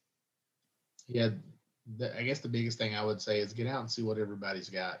 Yeah, I guess the biggest thing I would say is get out and see what everybody's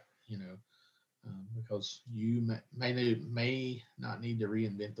got, because you may not need to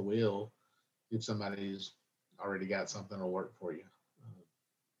reinvent the wheel if somebody's already got something that'll work for you.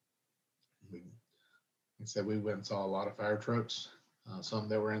 Like I said, we went and saw a lot of fire trucks, some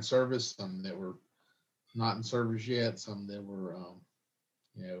that were in service, some that were not in service yet, some that were,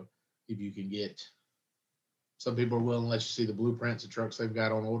 if you can get, some people are willing to let you see the blueprints of trucks they've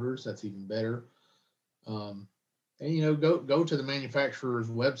got on orders. That's even better. And go to the manufacturer's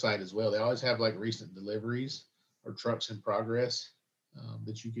website as well. They always have like recent deliveries or trucks in progress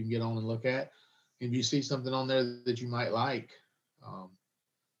that you can get on and look at. If you see something on there that you might like,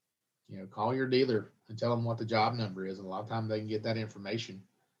 call your dealer and tell them what the job number is. And a lot of times they can get that information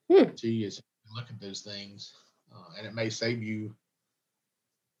Hmm. to you. So you can look at those things, and it may save you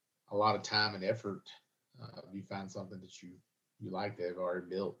a lot of time and effort if you find something that you like that they've already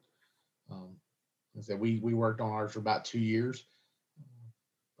built. I said we worked on ours for about 2 years,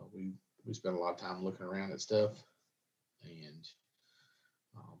 but we spent a lot of time looking around at stuff, and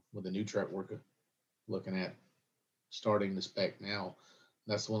with the new truck we're looking at starting the spec now.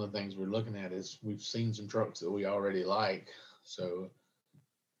 That's one of the things we're looking at is we've seen some trucks that we already like, so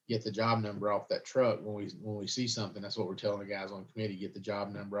get the job number off that truck when we see something. That's what we're telling the guys on the committee, get the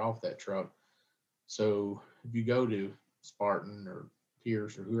job number off that truck. So if you go to Spartan or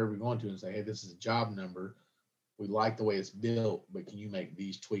Pierce or whoever you're going to and say, hey, this is a job number, we like the way it's built, but can you make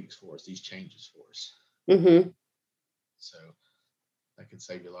these tweaks for us, these changes for us? Mm-hmm. So that can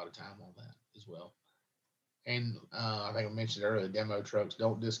save you a lot of time on that as well. And I think I mentioned earlier, demo trucks,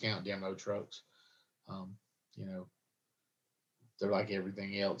 don't discount demo trucks. They're like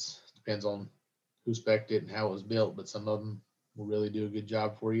everything else. Depends on who spec'd it and how it was built, but some of them will really do a good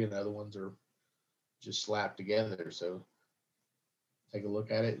job for you, and other ones are just slapped together. So take a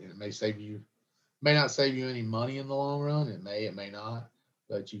look at it, and it may not save you any money in the long run. It may not,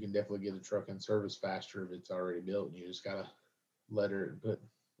 but you can definitely get a truck in service faster if it's already built, and you just gotta let her put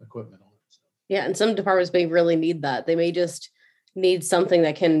equipment on it. So. Yeah, and some departments may really need that. They may just need something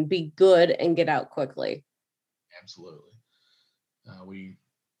that can be good and get out quickly. Absolutely.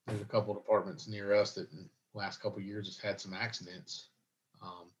 There's a couple of departments near us that in the last couple of years has had some accidents,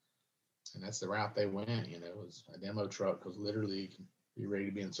 and that's the route they went. It was a demo truck because literally you can be ready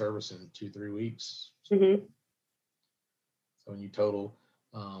to be in service in 2-3 weeks. So, Mm-hmm. so when you total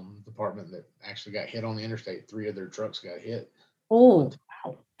department that actually got hit on the interstate, 3 of their trucks got hit. Oh,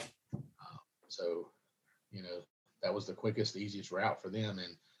 wow. So, that was the quickest, easiest route for them.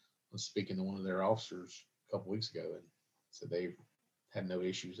 And I was speaking to one of their officers a couple weeks ago, and said they've had no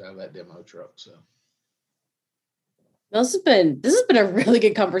issues out of that demo truck. So this has been a really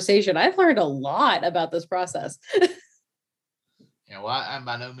good conversation. I've learned a lot about this process. well, I'm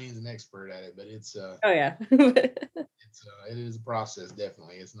by no means an expert at it, but it's oh yeah, it is a process.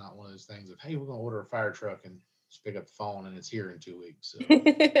 Definitely, it's not one of those things of, hey, we're gonna order a fire truck and just pick up the phone and it's here in 2 weeks. So.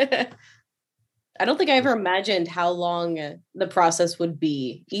 I don't think I ever imagined how long the process would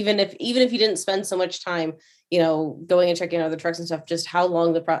be, even if you didn't spend so much time, going and checking out the trucks and stuff, just how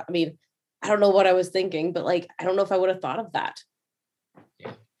long I mean, I don't know what I was thinking, but I don't know if I would have thought of that.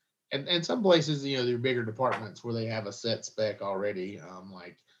 Yeah. And some places, they're bigger departments where they have a set spec already,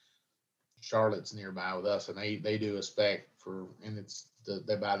 like Charlotte's nearby with us, and they do a spec and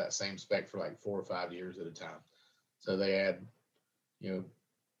they buy that same spec for like 4 or 5 years at a time. So they add,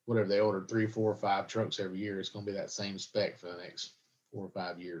 whatever they order, 3, 4, 5 trucks every year, it's going to be that same spec for the next 4 or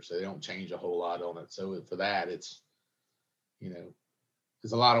 5 years. So they don't change a whole lot on it. So for that, it's,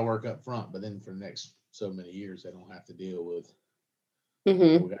 it's a lot of work up front, but then for the next so many years, they don't have to deal with,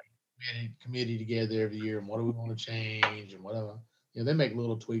 Mm-hmm. we got a committee together every year, and what do we want to change and whatever. They make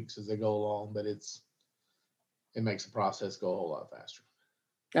little tweaks as they go along, but it makes the process go a whole lot faster.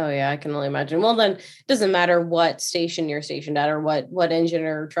 Oh yeah, I can only imagine. Well, then it doesn't matter what station you're stationed at, or what engine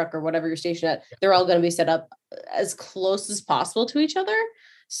or truck or whatever you're stationed at. They're all going to be set up as close as possible to each other.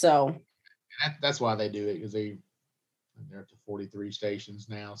 So that's why they do it, because they're up to 43 stations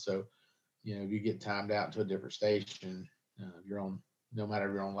now. So if you get timed out to a different station, if you're on, no matter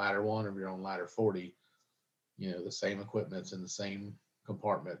if you're on ladder 1 or if you're on ladder 40, the same equipment's in the same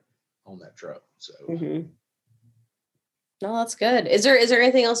compartment on that truck. So. Mm-hmm. No, that's good. Is there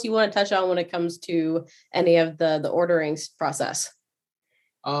anything else you want to touch on when it comes to any of the ordering process?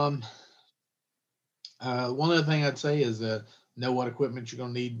 One other thing I'd say is know what equipment you're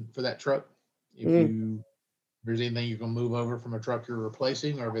going to need for that truck. If there's anything you're going to move over from a truck you're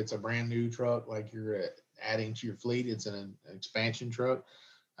replacing, or if it's a brand new truck like you're adding to your fleet, it's an expansion truck,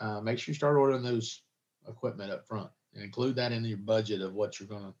 make sure you start ordering those equipment up front and include that in your budget of what you're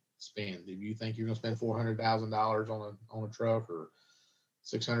going to spend. If you think you're going to spend $400,000 on a truck, or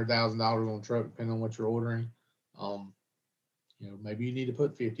 $600,000 on a truck, depending on what you're ordering, maybe you need to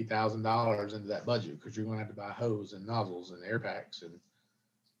put $50,000 into that budget, because you're going to have to buy hose and nozzles and air packs and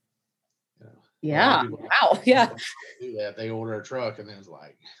yeah. Wow. Yeah. Do that. They order a truck and then it's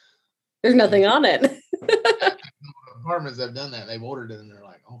like there's nothing on it. Departments have done that. They've ordered it and they're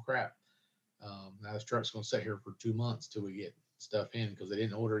like, oh crap. Now this truck's going to sit here for 2 months till we get stuff in, because they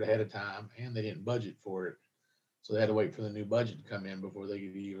didn't order it ahead of time and they didn't budget for it. So they had to wait for the new budget to come in before they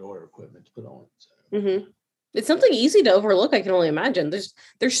could even order equipment to put on it. So. Mm-hmm. It's something easy to overlook. I can only imagine.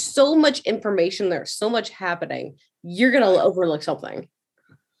 There's so much information there, so much happening. You're going to overlook something.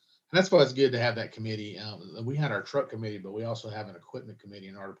 that's why it's good to have that committee. We had our truck committee, but we also have an equipment committee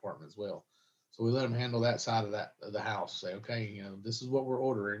in our department as well. So we let them handle that side of the house. Say, okay, this is what we're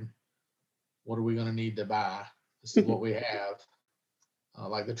ordering. What are we going to need to buy? This is what we have.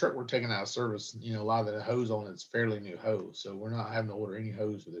 Like the truck we're taking out of service, a lot of the hose on it's fairly new hose, so we're not having to order any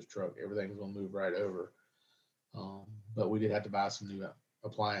hose for this truck. Everything's going to move right over. But we did have to buy some new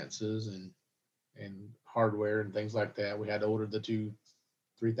appliances and hardware and things like that. We had to order the two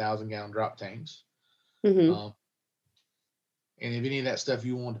 3,000 gallon drop tanks. Mm-hmm. And if any of that stuff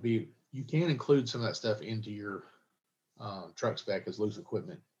you want to be, you can include some of that stuff into your truck spec as loose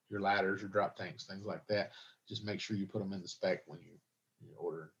equipment, your ladders, your drop tanks, things like that. Just make sure you put them in the spec when you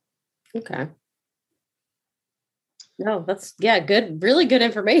order. Okay. No, that's good, really good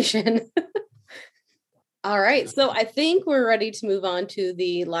information. All right. So I think we're ready to move on to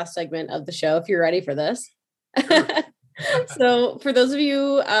the last segment of the show, if you're ready for this. Sure. So for those of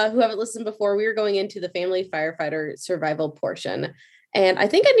you who haven't listened before, we are going into the family firefighter survival portion. And I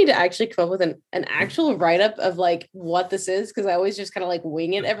think I need to actually come up with an actual write-up of like what this is, because I always just kind of like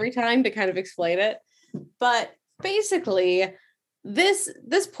wing it every time to kind of explain it. But basically, this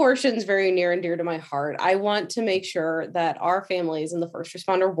portion is very near and dear to my heart. I want to make sure that our families in the first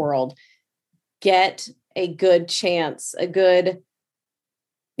responder world get a good chance,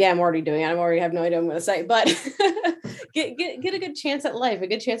 I'm already doing it. I already have no idea what I'm going to say, but get a good chance at life, a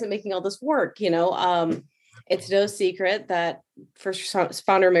good chance at making all this work. It's no secret that first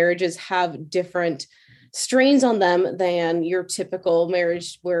responder marriages have different strains on them than your typical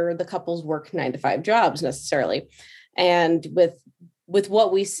marriage where the couples work 9-to-5 jobs necessarily. And with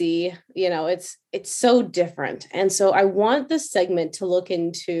what we see, it's so different. And so I want this segment to look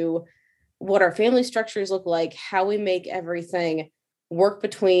into what our family structures look like, how we make everything work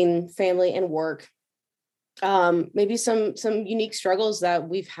between family and work, maybe some unique struggles that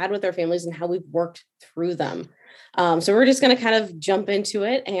we've had with our families and how we've worked through them. So we're just going to kind of jump into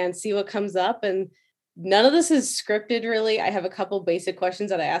it and see what comes up. And none of this is scripted, really. I have a couple basic questions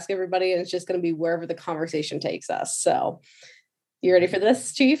that I ask everybody, and it's just going to be wherever the conversation takes us. So you ready for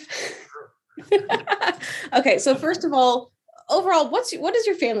this, Chief? Okay. So first of all, overall, what does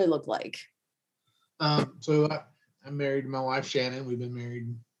your family look like? So I'm married to my wife, Shannon. We've been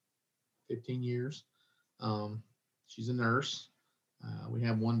married 15 years. She's a nurse. We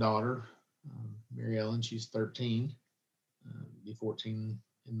have one daughter, Mary Ellen. She's 13, be 14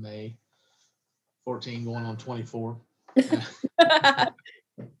 in May. 14 going on 24.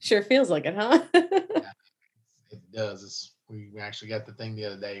 Sure feels like it, huh? Yeah, it does. We actually got the thing the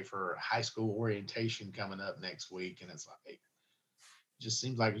other day for high school orientation coming up next week, and it's like, it just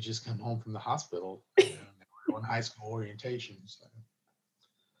seems like we just come home from the hospital. We're on high school orientation. So.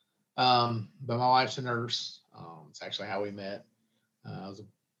 But my wife's a nurse. It's actually how we met. I was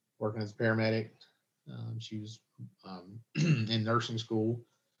working as a paramedic. She was in nursing school,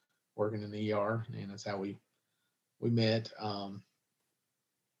 working in the ER, and that's how we met.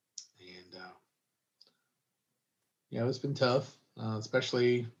 It's been tough,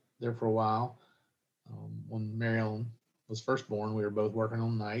 especially there for a while. When Mary Ellen was first born, we were both working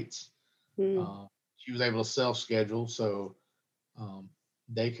on nights. She was able to self-schedule, so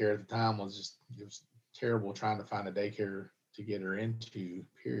daycare at the time it was terrible trying to find a daycare to get her into,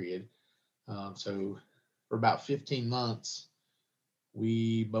 period. So for about 15 months,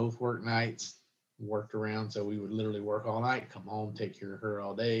 we both worked nights, worked around. So we would literally work all night, come home, take care of her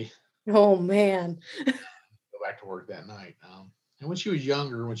all day. Oh, man. Go back to work that night. And when she was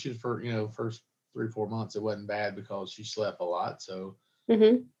younger, when she was first 3-4 months, it wasn't bad because she slept a lot. So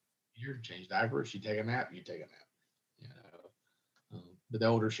you change diapers, she take a nap, you take a nap. But the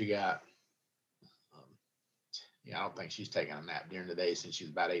older she got, I don't think she's taken a nap during the day since she's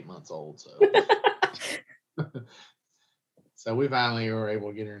about 8 months old. So, so we finally were able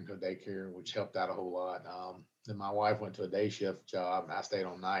to get her into a daycare, which helped out a whole lot. Then my wife went to a day shift job, and I stayed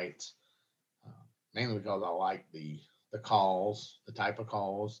on nights, mainly because I liked the calls, the type of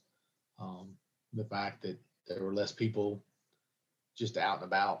calls, the fact that there were less people just out and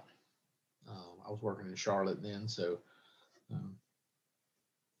about. I was working in Charlotte then, so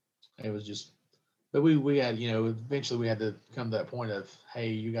it was just, but we had, eventually we had to come to that point of, hey,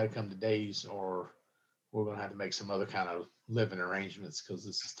 you got to come to days or we're going to have to make some other kind of living arrangements because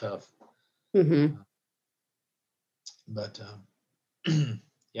this is tough. But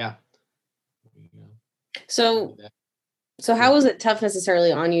yeah. So how was it tough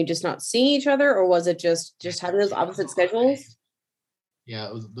necessarily on you just not seeing each other, or was it just having those opposite schedules? Yeah,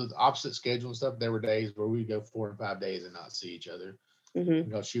 it was the opposite schedule and stuff. There were days where we'd go 4 and 5 days and not see each other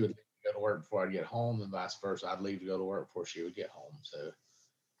because she would go to work before I'd get home, and vice versa. I'd leave to go to work before she would get home. So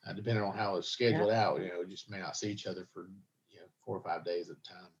depending on how it's scheduled out, we just may not see each other for 4 or 5 days at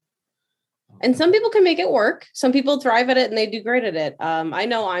a time. And some people can make it work. Some people thrive at it and they do great at it. I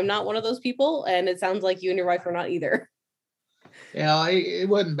know I'm not one of those people, and it sounds like you and your wife are not either. Yeah, it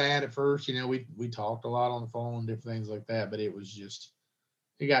wasn't bad at first. We talked a lot on the phone and different things like that, but it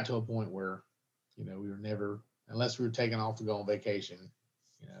got to a point where, we were never, unless we were taking off to go on vacation,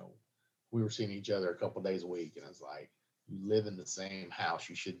 we were seeing each other a couple of days a week. And it's like, you live in the same house,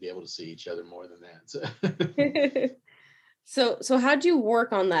 you should be able to see each other more than that. So how'd you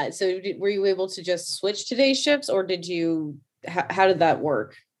work on that? So were you able to just switch to day shifts, or how did that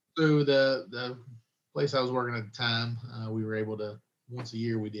work? So the place I was working at the time, we were able to, once a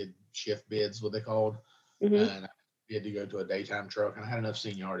year, we did shift bids, what they called. Mm-hmm. And I had to go to a daytime truck, and I had enough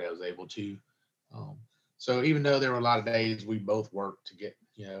seniority, I was able to. So even though there were a lot of days we both worked to get,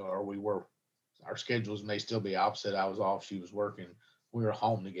 our schedules may still be opposite. I was off, she was working. We were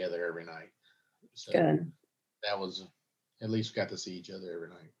home together every night. So Good. That was, at least got to see each other every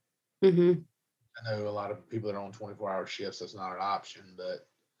night. Mm-hmm. I know a lot of people that are on 24-hour shifts, that's not an option, but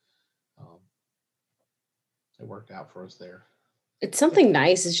it worked out for us there. It's something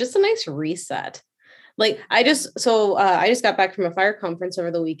nice. It's just a nice reset. Like I just got back from a fire conference over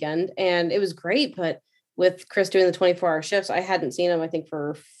the weekend, and it was great. But with Chris doing the 24-hour shifts, I hadn't seen him, I think,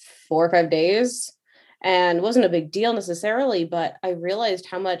 for 4 or 5 days, and it wasn't a big deal necessarily, but I realized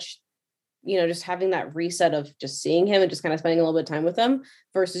how much, just having that reset of just seeing him and just kind of spending a little bit of time with him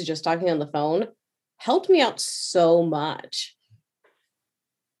versus just talking on the phone helped me out so much.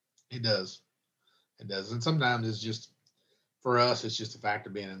 It does. And sometimes it's just, for us, it's just the fact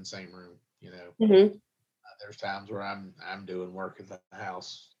of being in the same room, Mm-hmm. There's times where I'm doing work at the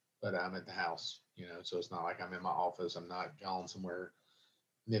house, but I'm at the house, so it's not like I'm in my office. I'm not gone somewhere.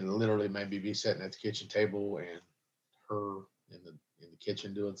 Then literally maybe be sitting at the kitchen table and her in the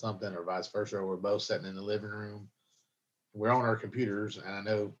kitchen doing something, or vice versa, or we're both sitting in the living room. We're on our computers, and I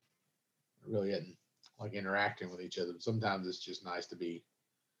know it really isn't like interacting with each other, but sometimes it's just nice to be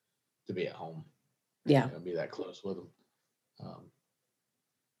at home. Yeah. Be that close with them.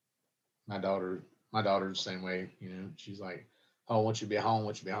 My daughter's the same way. She's like, oh, I want you to be at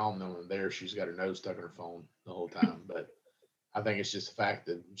home. Then when there, she's got her nose stuck in her phone the whole time. But I think it's just the fact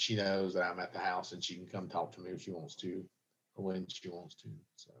that she knows that I'm at the house and she can come talk to me if she wants to, or when she wants to.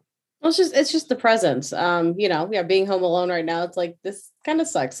 So. Well, it's just the presence. Being home alone right now, it's like, this kind of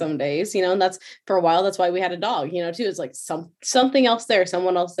sucks some days, and that's, for a while, that's why we had a dog, too. It's like something else there,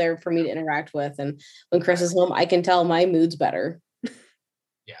 someone else there for me to interact with. And when Chris is home, I can tell my mood's better.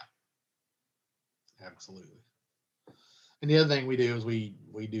 Yeah, absolutely. And the other thing we do is we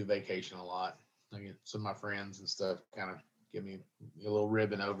do vacation a lot. Like some of my friends and stuff kind of give me a little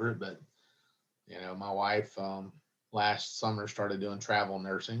ribbon over it, but my wife last summer started doing travel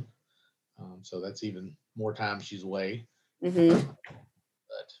nursing. So that's even more time she's away. Mm-hmm.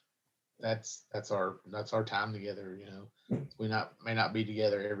 But that's our time together. We may not be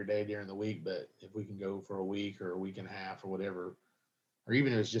together every day during the week, but if we can go for a week or a week and a half or whatever, or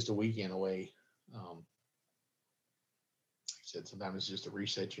even if it's just a weekend away, like I said, sometimes it's just a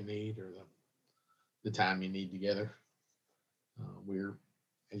reset you need, or the time you need together. We're,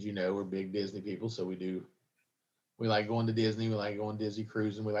 as you know, we're big Disney people, so we like going to Disney. We like going Disney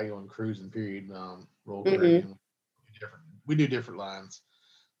cruising. We like going cruising, period. Royal Caribbean. We do different lines.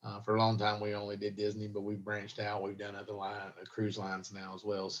 For a long time, we only did Disney, but we've branched out. We've done other cruise lines now as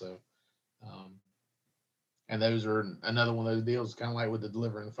well. So, and those are another one of those deals, kind of like with the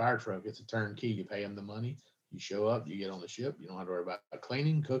delivering the fire truck. It's a turnkey. You pay them the money. You show up. You get on the ship. You don't have to worry about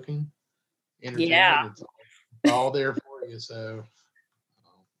cleaning, cooking, entertainment. Yeah. It's all there for you. So.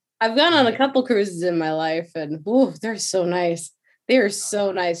 I've gone on a couple cruises in my life, and they're so nice. They are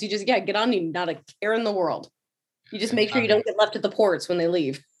so nice. You just get on, you not a care in the world. You just make sure you don't get left at the ports when they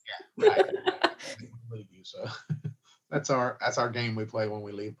leave. Yeah, right. So that's our game we play when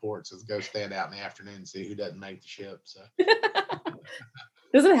we leave ports, is go stand out in the afternoon and see who doesn't make the ship. So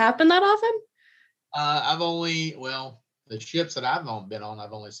does it happen that often? The ships that I've been on,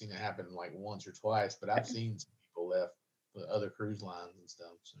 I've only seen it happen like once or twice, but I've seen some people left with other cruise lines and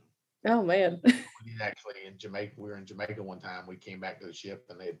stuff. So. Oh man. We did actually in Jamaica. We were in Jamaica one time. We came back to the ship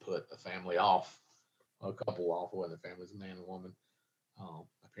and they had put a family off, a couple off. It wasn't a family, it was a man and a woman.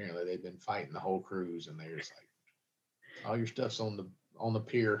 Apparently they'd been fighting the whole cruise, and they're just like, all your stuff's on the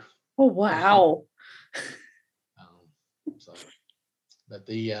pier. Oh wow. But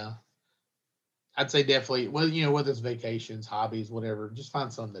I'd say definitely, whether it's vacations, hobbies, whatever, just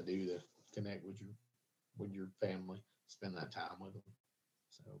find something to do to connect with your family, spend that time with them.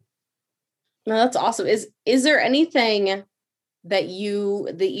 So. No, that's awesome. Is there anything that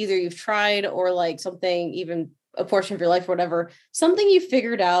either you've tried or like something, even a portion of your life or whatever, something you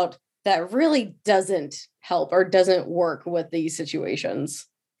figured out that really doesn't help or doesn't work with these situations?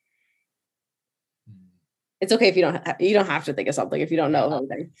 It's okay if you don't have to think of something if you don't know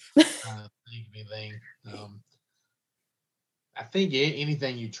anything. Think of anything. I think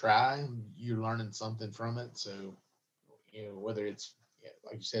anything you try, you're learning something from it. So, whether it's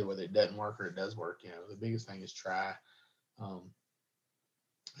like you said, whether it doesn't work or it does work, the biggest thing is try. I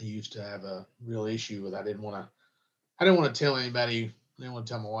used to have a real issue with I didn't want to tell anybody. I didn't want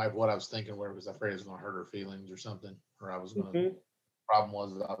to tell my wife what I was thinking, where because I was afraid it was going to hurt her feelings or something, or I was going to. Mm-hmm. Problem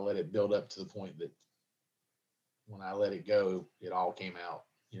was that I let it build up to the point that when I let it go, it all came out.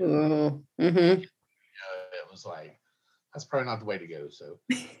 Mm-hmm. It was like that's probably not the way to go. So,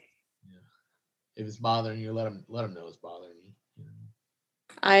 if it's bothering you, let them know it's bothering you.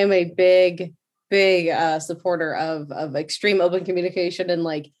 I am a big supporter of extreme open communication and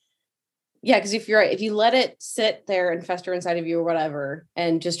like, yeah, because if you let it sit there and fester inside of you or whatever,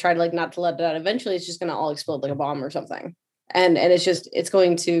 and just try to like not to let it out, eventually it's just going to all explode like a bomb or something. And it's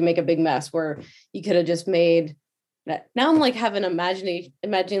going to make a big mess where you could have just made that. Now I'm like having imagining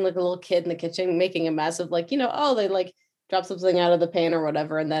like a little kid in the kitchen making a mess of like, they like drop something out of the pan or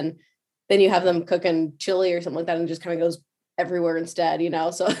whatever. And then you have them cooking chili or something like that and just kind of goes everywhere instead,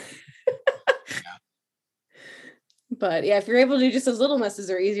 so. But yeah, if you're able to do just those little messes,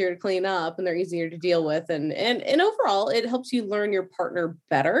 are easier to clean up and they're easier to deal with. And overall, it helps you learn your partner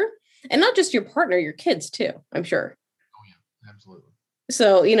better, and not just your partner, your kids too, I'm sure. Oh yeah, absolutely.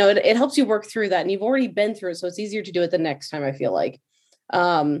 So, it helps you work through that, and you've already been through it. So it's easier to do it the next time, I feel like.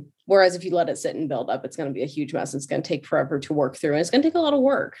 Whereas if you let it sit and build up, it's going to be a huge mess. It's going to take forever to work through, and it's going to take a lot of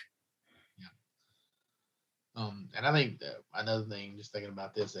work. Yeah. And I think another thing, just thinking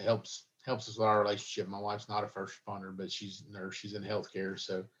about this, it helps us with our relationship. My wife's not a first responder, but she's a nurse. She's in healthcare,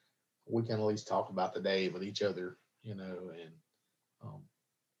 so we can at least talk about the day with each other, and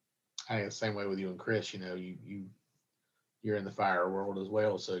I think the same way with you and Chris. You're in the fire world as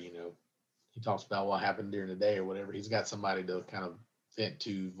well, so he talks about what happened during the day or whatever. He's got somebody to kind of vent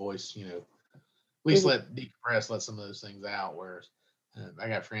to, voice, at least let decompress, let some of those things out. Whereas I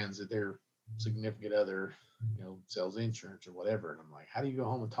got friends that their significant other, sells insurance or whatever, and I'm like, how do you go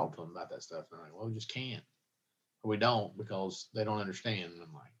home and talk to them about that stuff? And they're like, well, we just can't, or we don't because they don't understand. And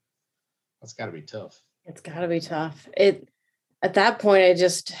I'm like, that's got to be tough. It's got to be tough. At that point,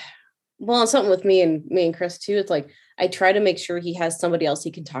 something with me and Chris too. It's like, I try to make sure he has somebody else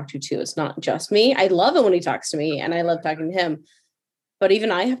he can talk to too. It's not just me. I love it when he talks to me and I love talking to him, but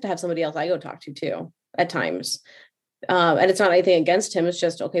even I have to have somebody else I go talk to too at times. And it's not anything against him. It's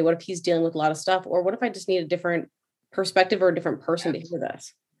just, okay, what if he's dealing with a lot of stuff? Or what if I just need a different perspective or a different person to hear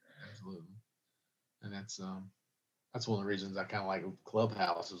this? Absolutely. And that's one of the reasons I kind of like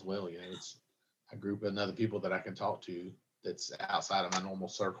Clubhouse as well. It's a group of other people that I can talk to that's outside of my normal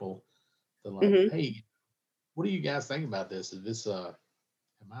circle. They're like, hey, what do you guys think about this? Is this am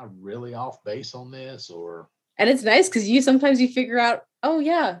I really off base on this? Or and it's nice because sometimes you figure out, oh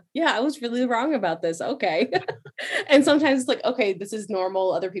yeah, I was really wrong about this. Okay. And sometimes it's like, okay, this is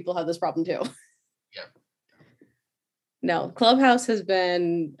normal. Other people have this problem too. Yeah. No, Clubhouse has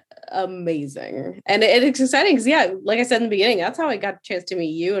been amazing. And it's exciting because, yeah, like I said in the beginning, that's how I got a chance to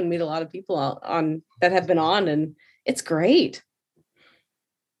meet you and meet a lot of people on that have been on. And it's great.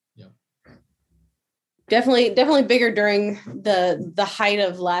 Definitely bigger during the height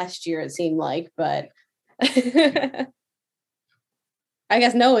of last year, it seemed like, but I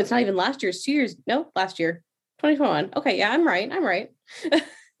guess no, it's not even last year. It's 2 years. No, last year, 2021. Okay, yeah, I'm right.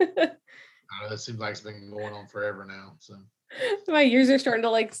 It seems like it's been going on forever now. So my years are starting to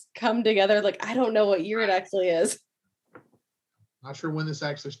like come together. Like I don't know what year it actually is. Not sure when this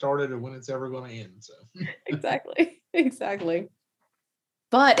actually started or when it's ever going to end. So exactly.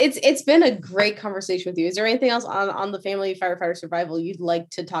 But it's been a great conversation with you. Is there anything else on the family firefighter survival you'd like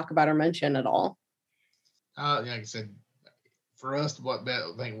to talk about or mention at all? Like I said, for us, what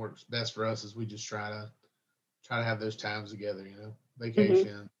I think works best for us is we just try to have those times together.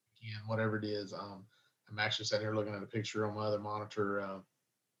 Vacation, whatever it is. I'm actually sitting here looking at a picture on my other monitor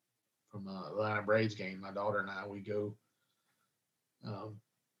from the Atlanta Braves game. My daughter and I, we go.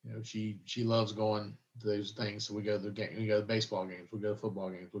 She loves going to those things. So we go to the game, we go to baseball games, we go to football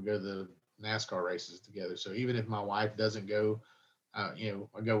games, we go to the NASCAR races together. So even if my wife doesn't go, I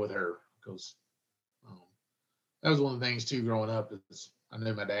go with her because that was one of the things too. Growing up, is I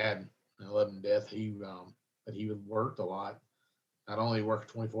knew my dad, I love him to death. But he worked a lot. Not only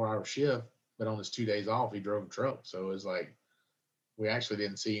worked a 24-hour shift, but on his 2 days off, he drove a truck. So it was like we actually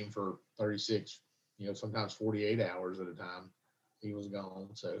didn't see him for 36, sometimes 48 hours at a time. he was gone.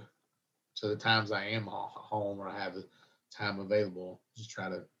 So the times I am home or I have the time available, just try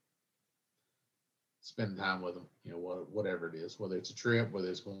to spend time with him, whatever it is, whether it's a trip, whether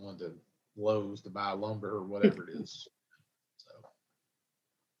it's going to Lowe's to buy lumber or whatever it is. So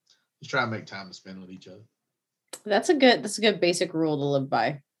just try to make time to spend with each other. That's a good basic rule to live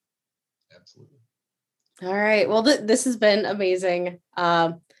by. Absolutely. All right. Well, this has been amazing.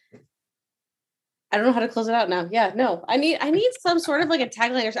 I don't know how to close it out now. Yeah, no, I need some sort of like a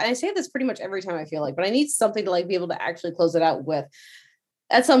tagline, and I say this pretty much every time I feel like, but I need something to like be able to actually close it out with.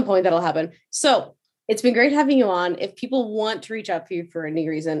 At some point that'll happen. So it's been great having you on. If people want to reach out to you for any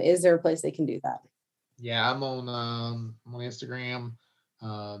reason, is there a place they can do that? Yeah, I'm on Instagram,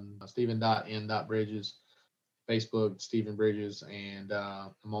 Stephen.N.Bridges, Facebook, Stephen Bridges, and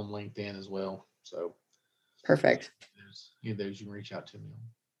I'm on LinkedIn as well. So perfect. Either of those you can reach out to me on.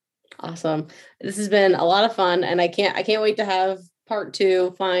 Awesome. This has been a lot of fun, and I can't wait to have part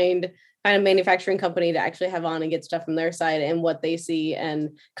 2, find a manufacturing company to actually have on and get stuff from their side and what they see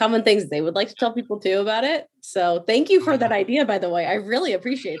and common things they would like to tell people too about it. So thank you for that idea, by the way. I really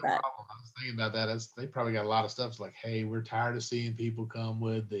appreciate that. I was thinking about that. They probably got a lot of stuff. It's like, hey, we're tired of seeing people come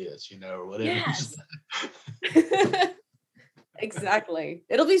with this, or whatever. Yes. Exactly.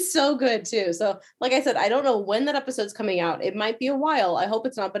 It'll be so good too. So like I said, I don't know when that episode's coming out. It might be a while. I hope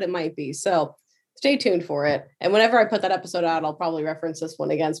it's not, but it might be. So stay tuned for it. And whenever I put that episode out, I'll probably reference this one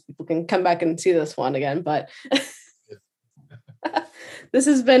again so people can come back and see this one again. But this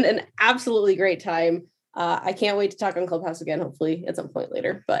has been an absolutely great time. I can't wait to talk on Clubhouse again, hopefully at some point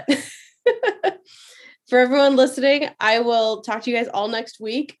later. But for everyone listening, I will talk to you guys all next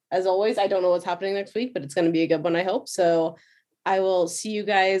week. As always, I don't know what's happening next week, but it's going to be a good one, I hope. So I will see you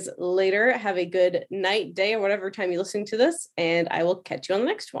guys later. Have a good night, day, or whatever time you're listening to this, and I will catch you on the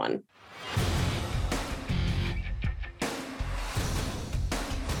next one.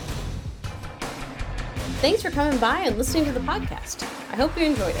 Thanks for coming by and listening to the podcast. I hope you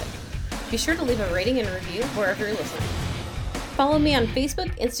enjoyed it. Be sure to leave a rating and a review wherever you're listening. Follow me on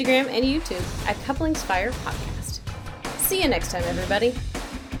Facebook, Instagram, and YouTube at Couplingspire Podcast. See you next time, everybody.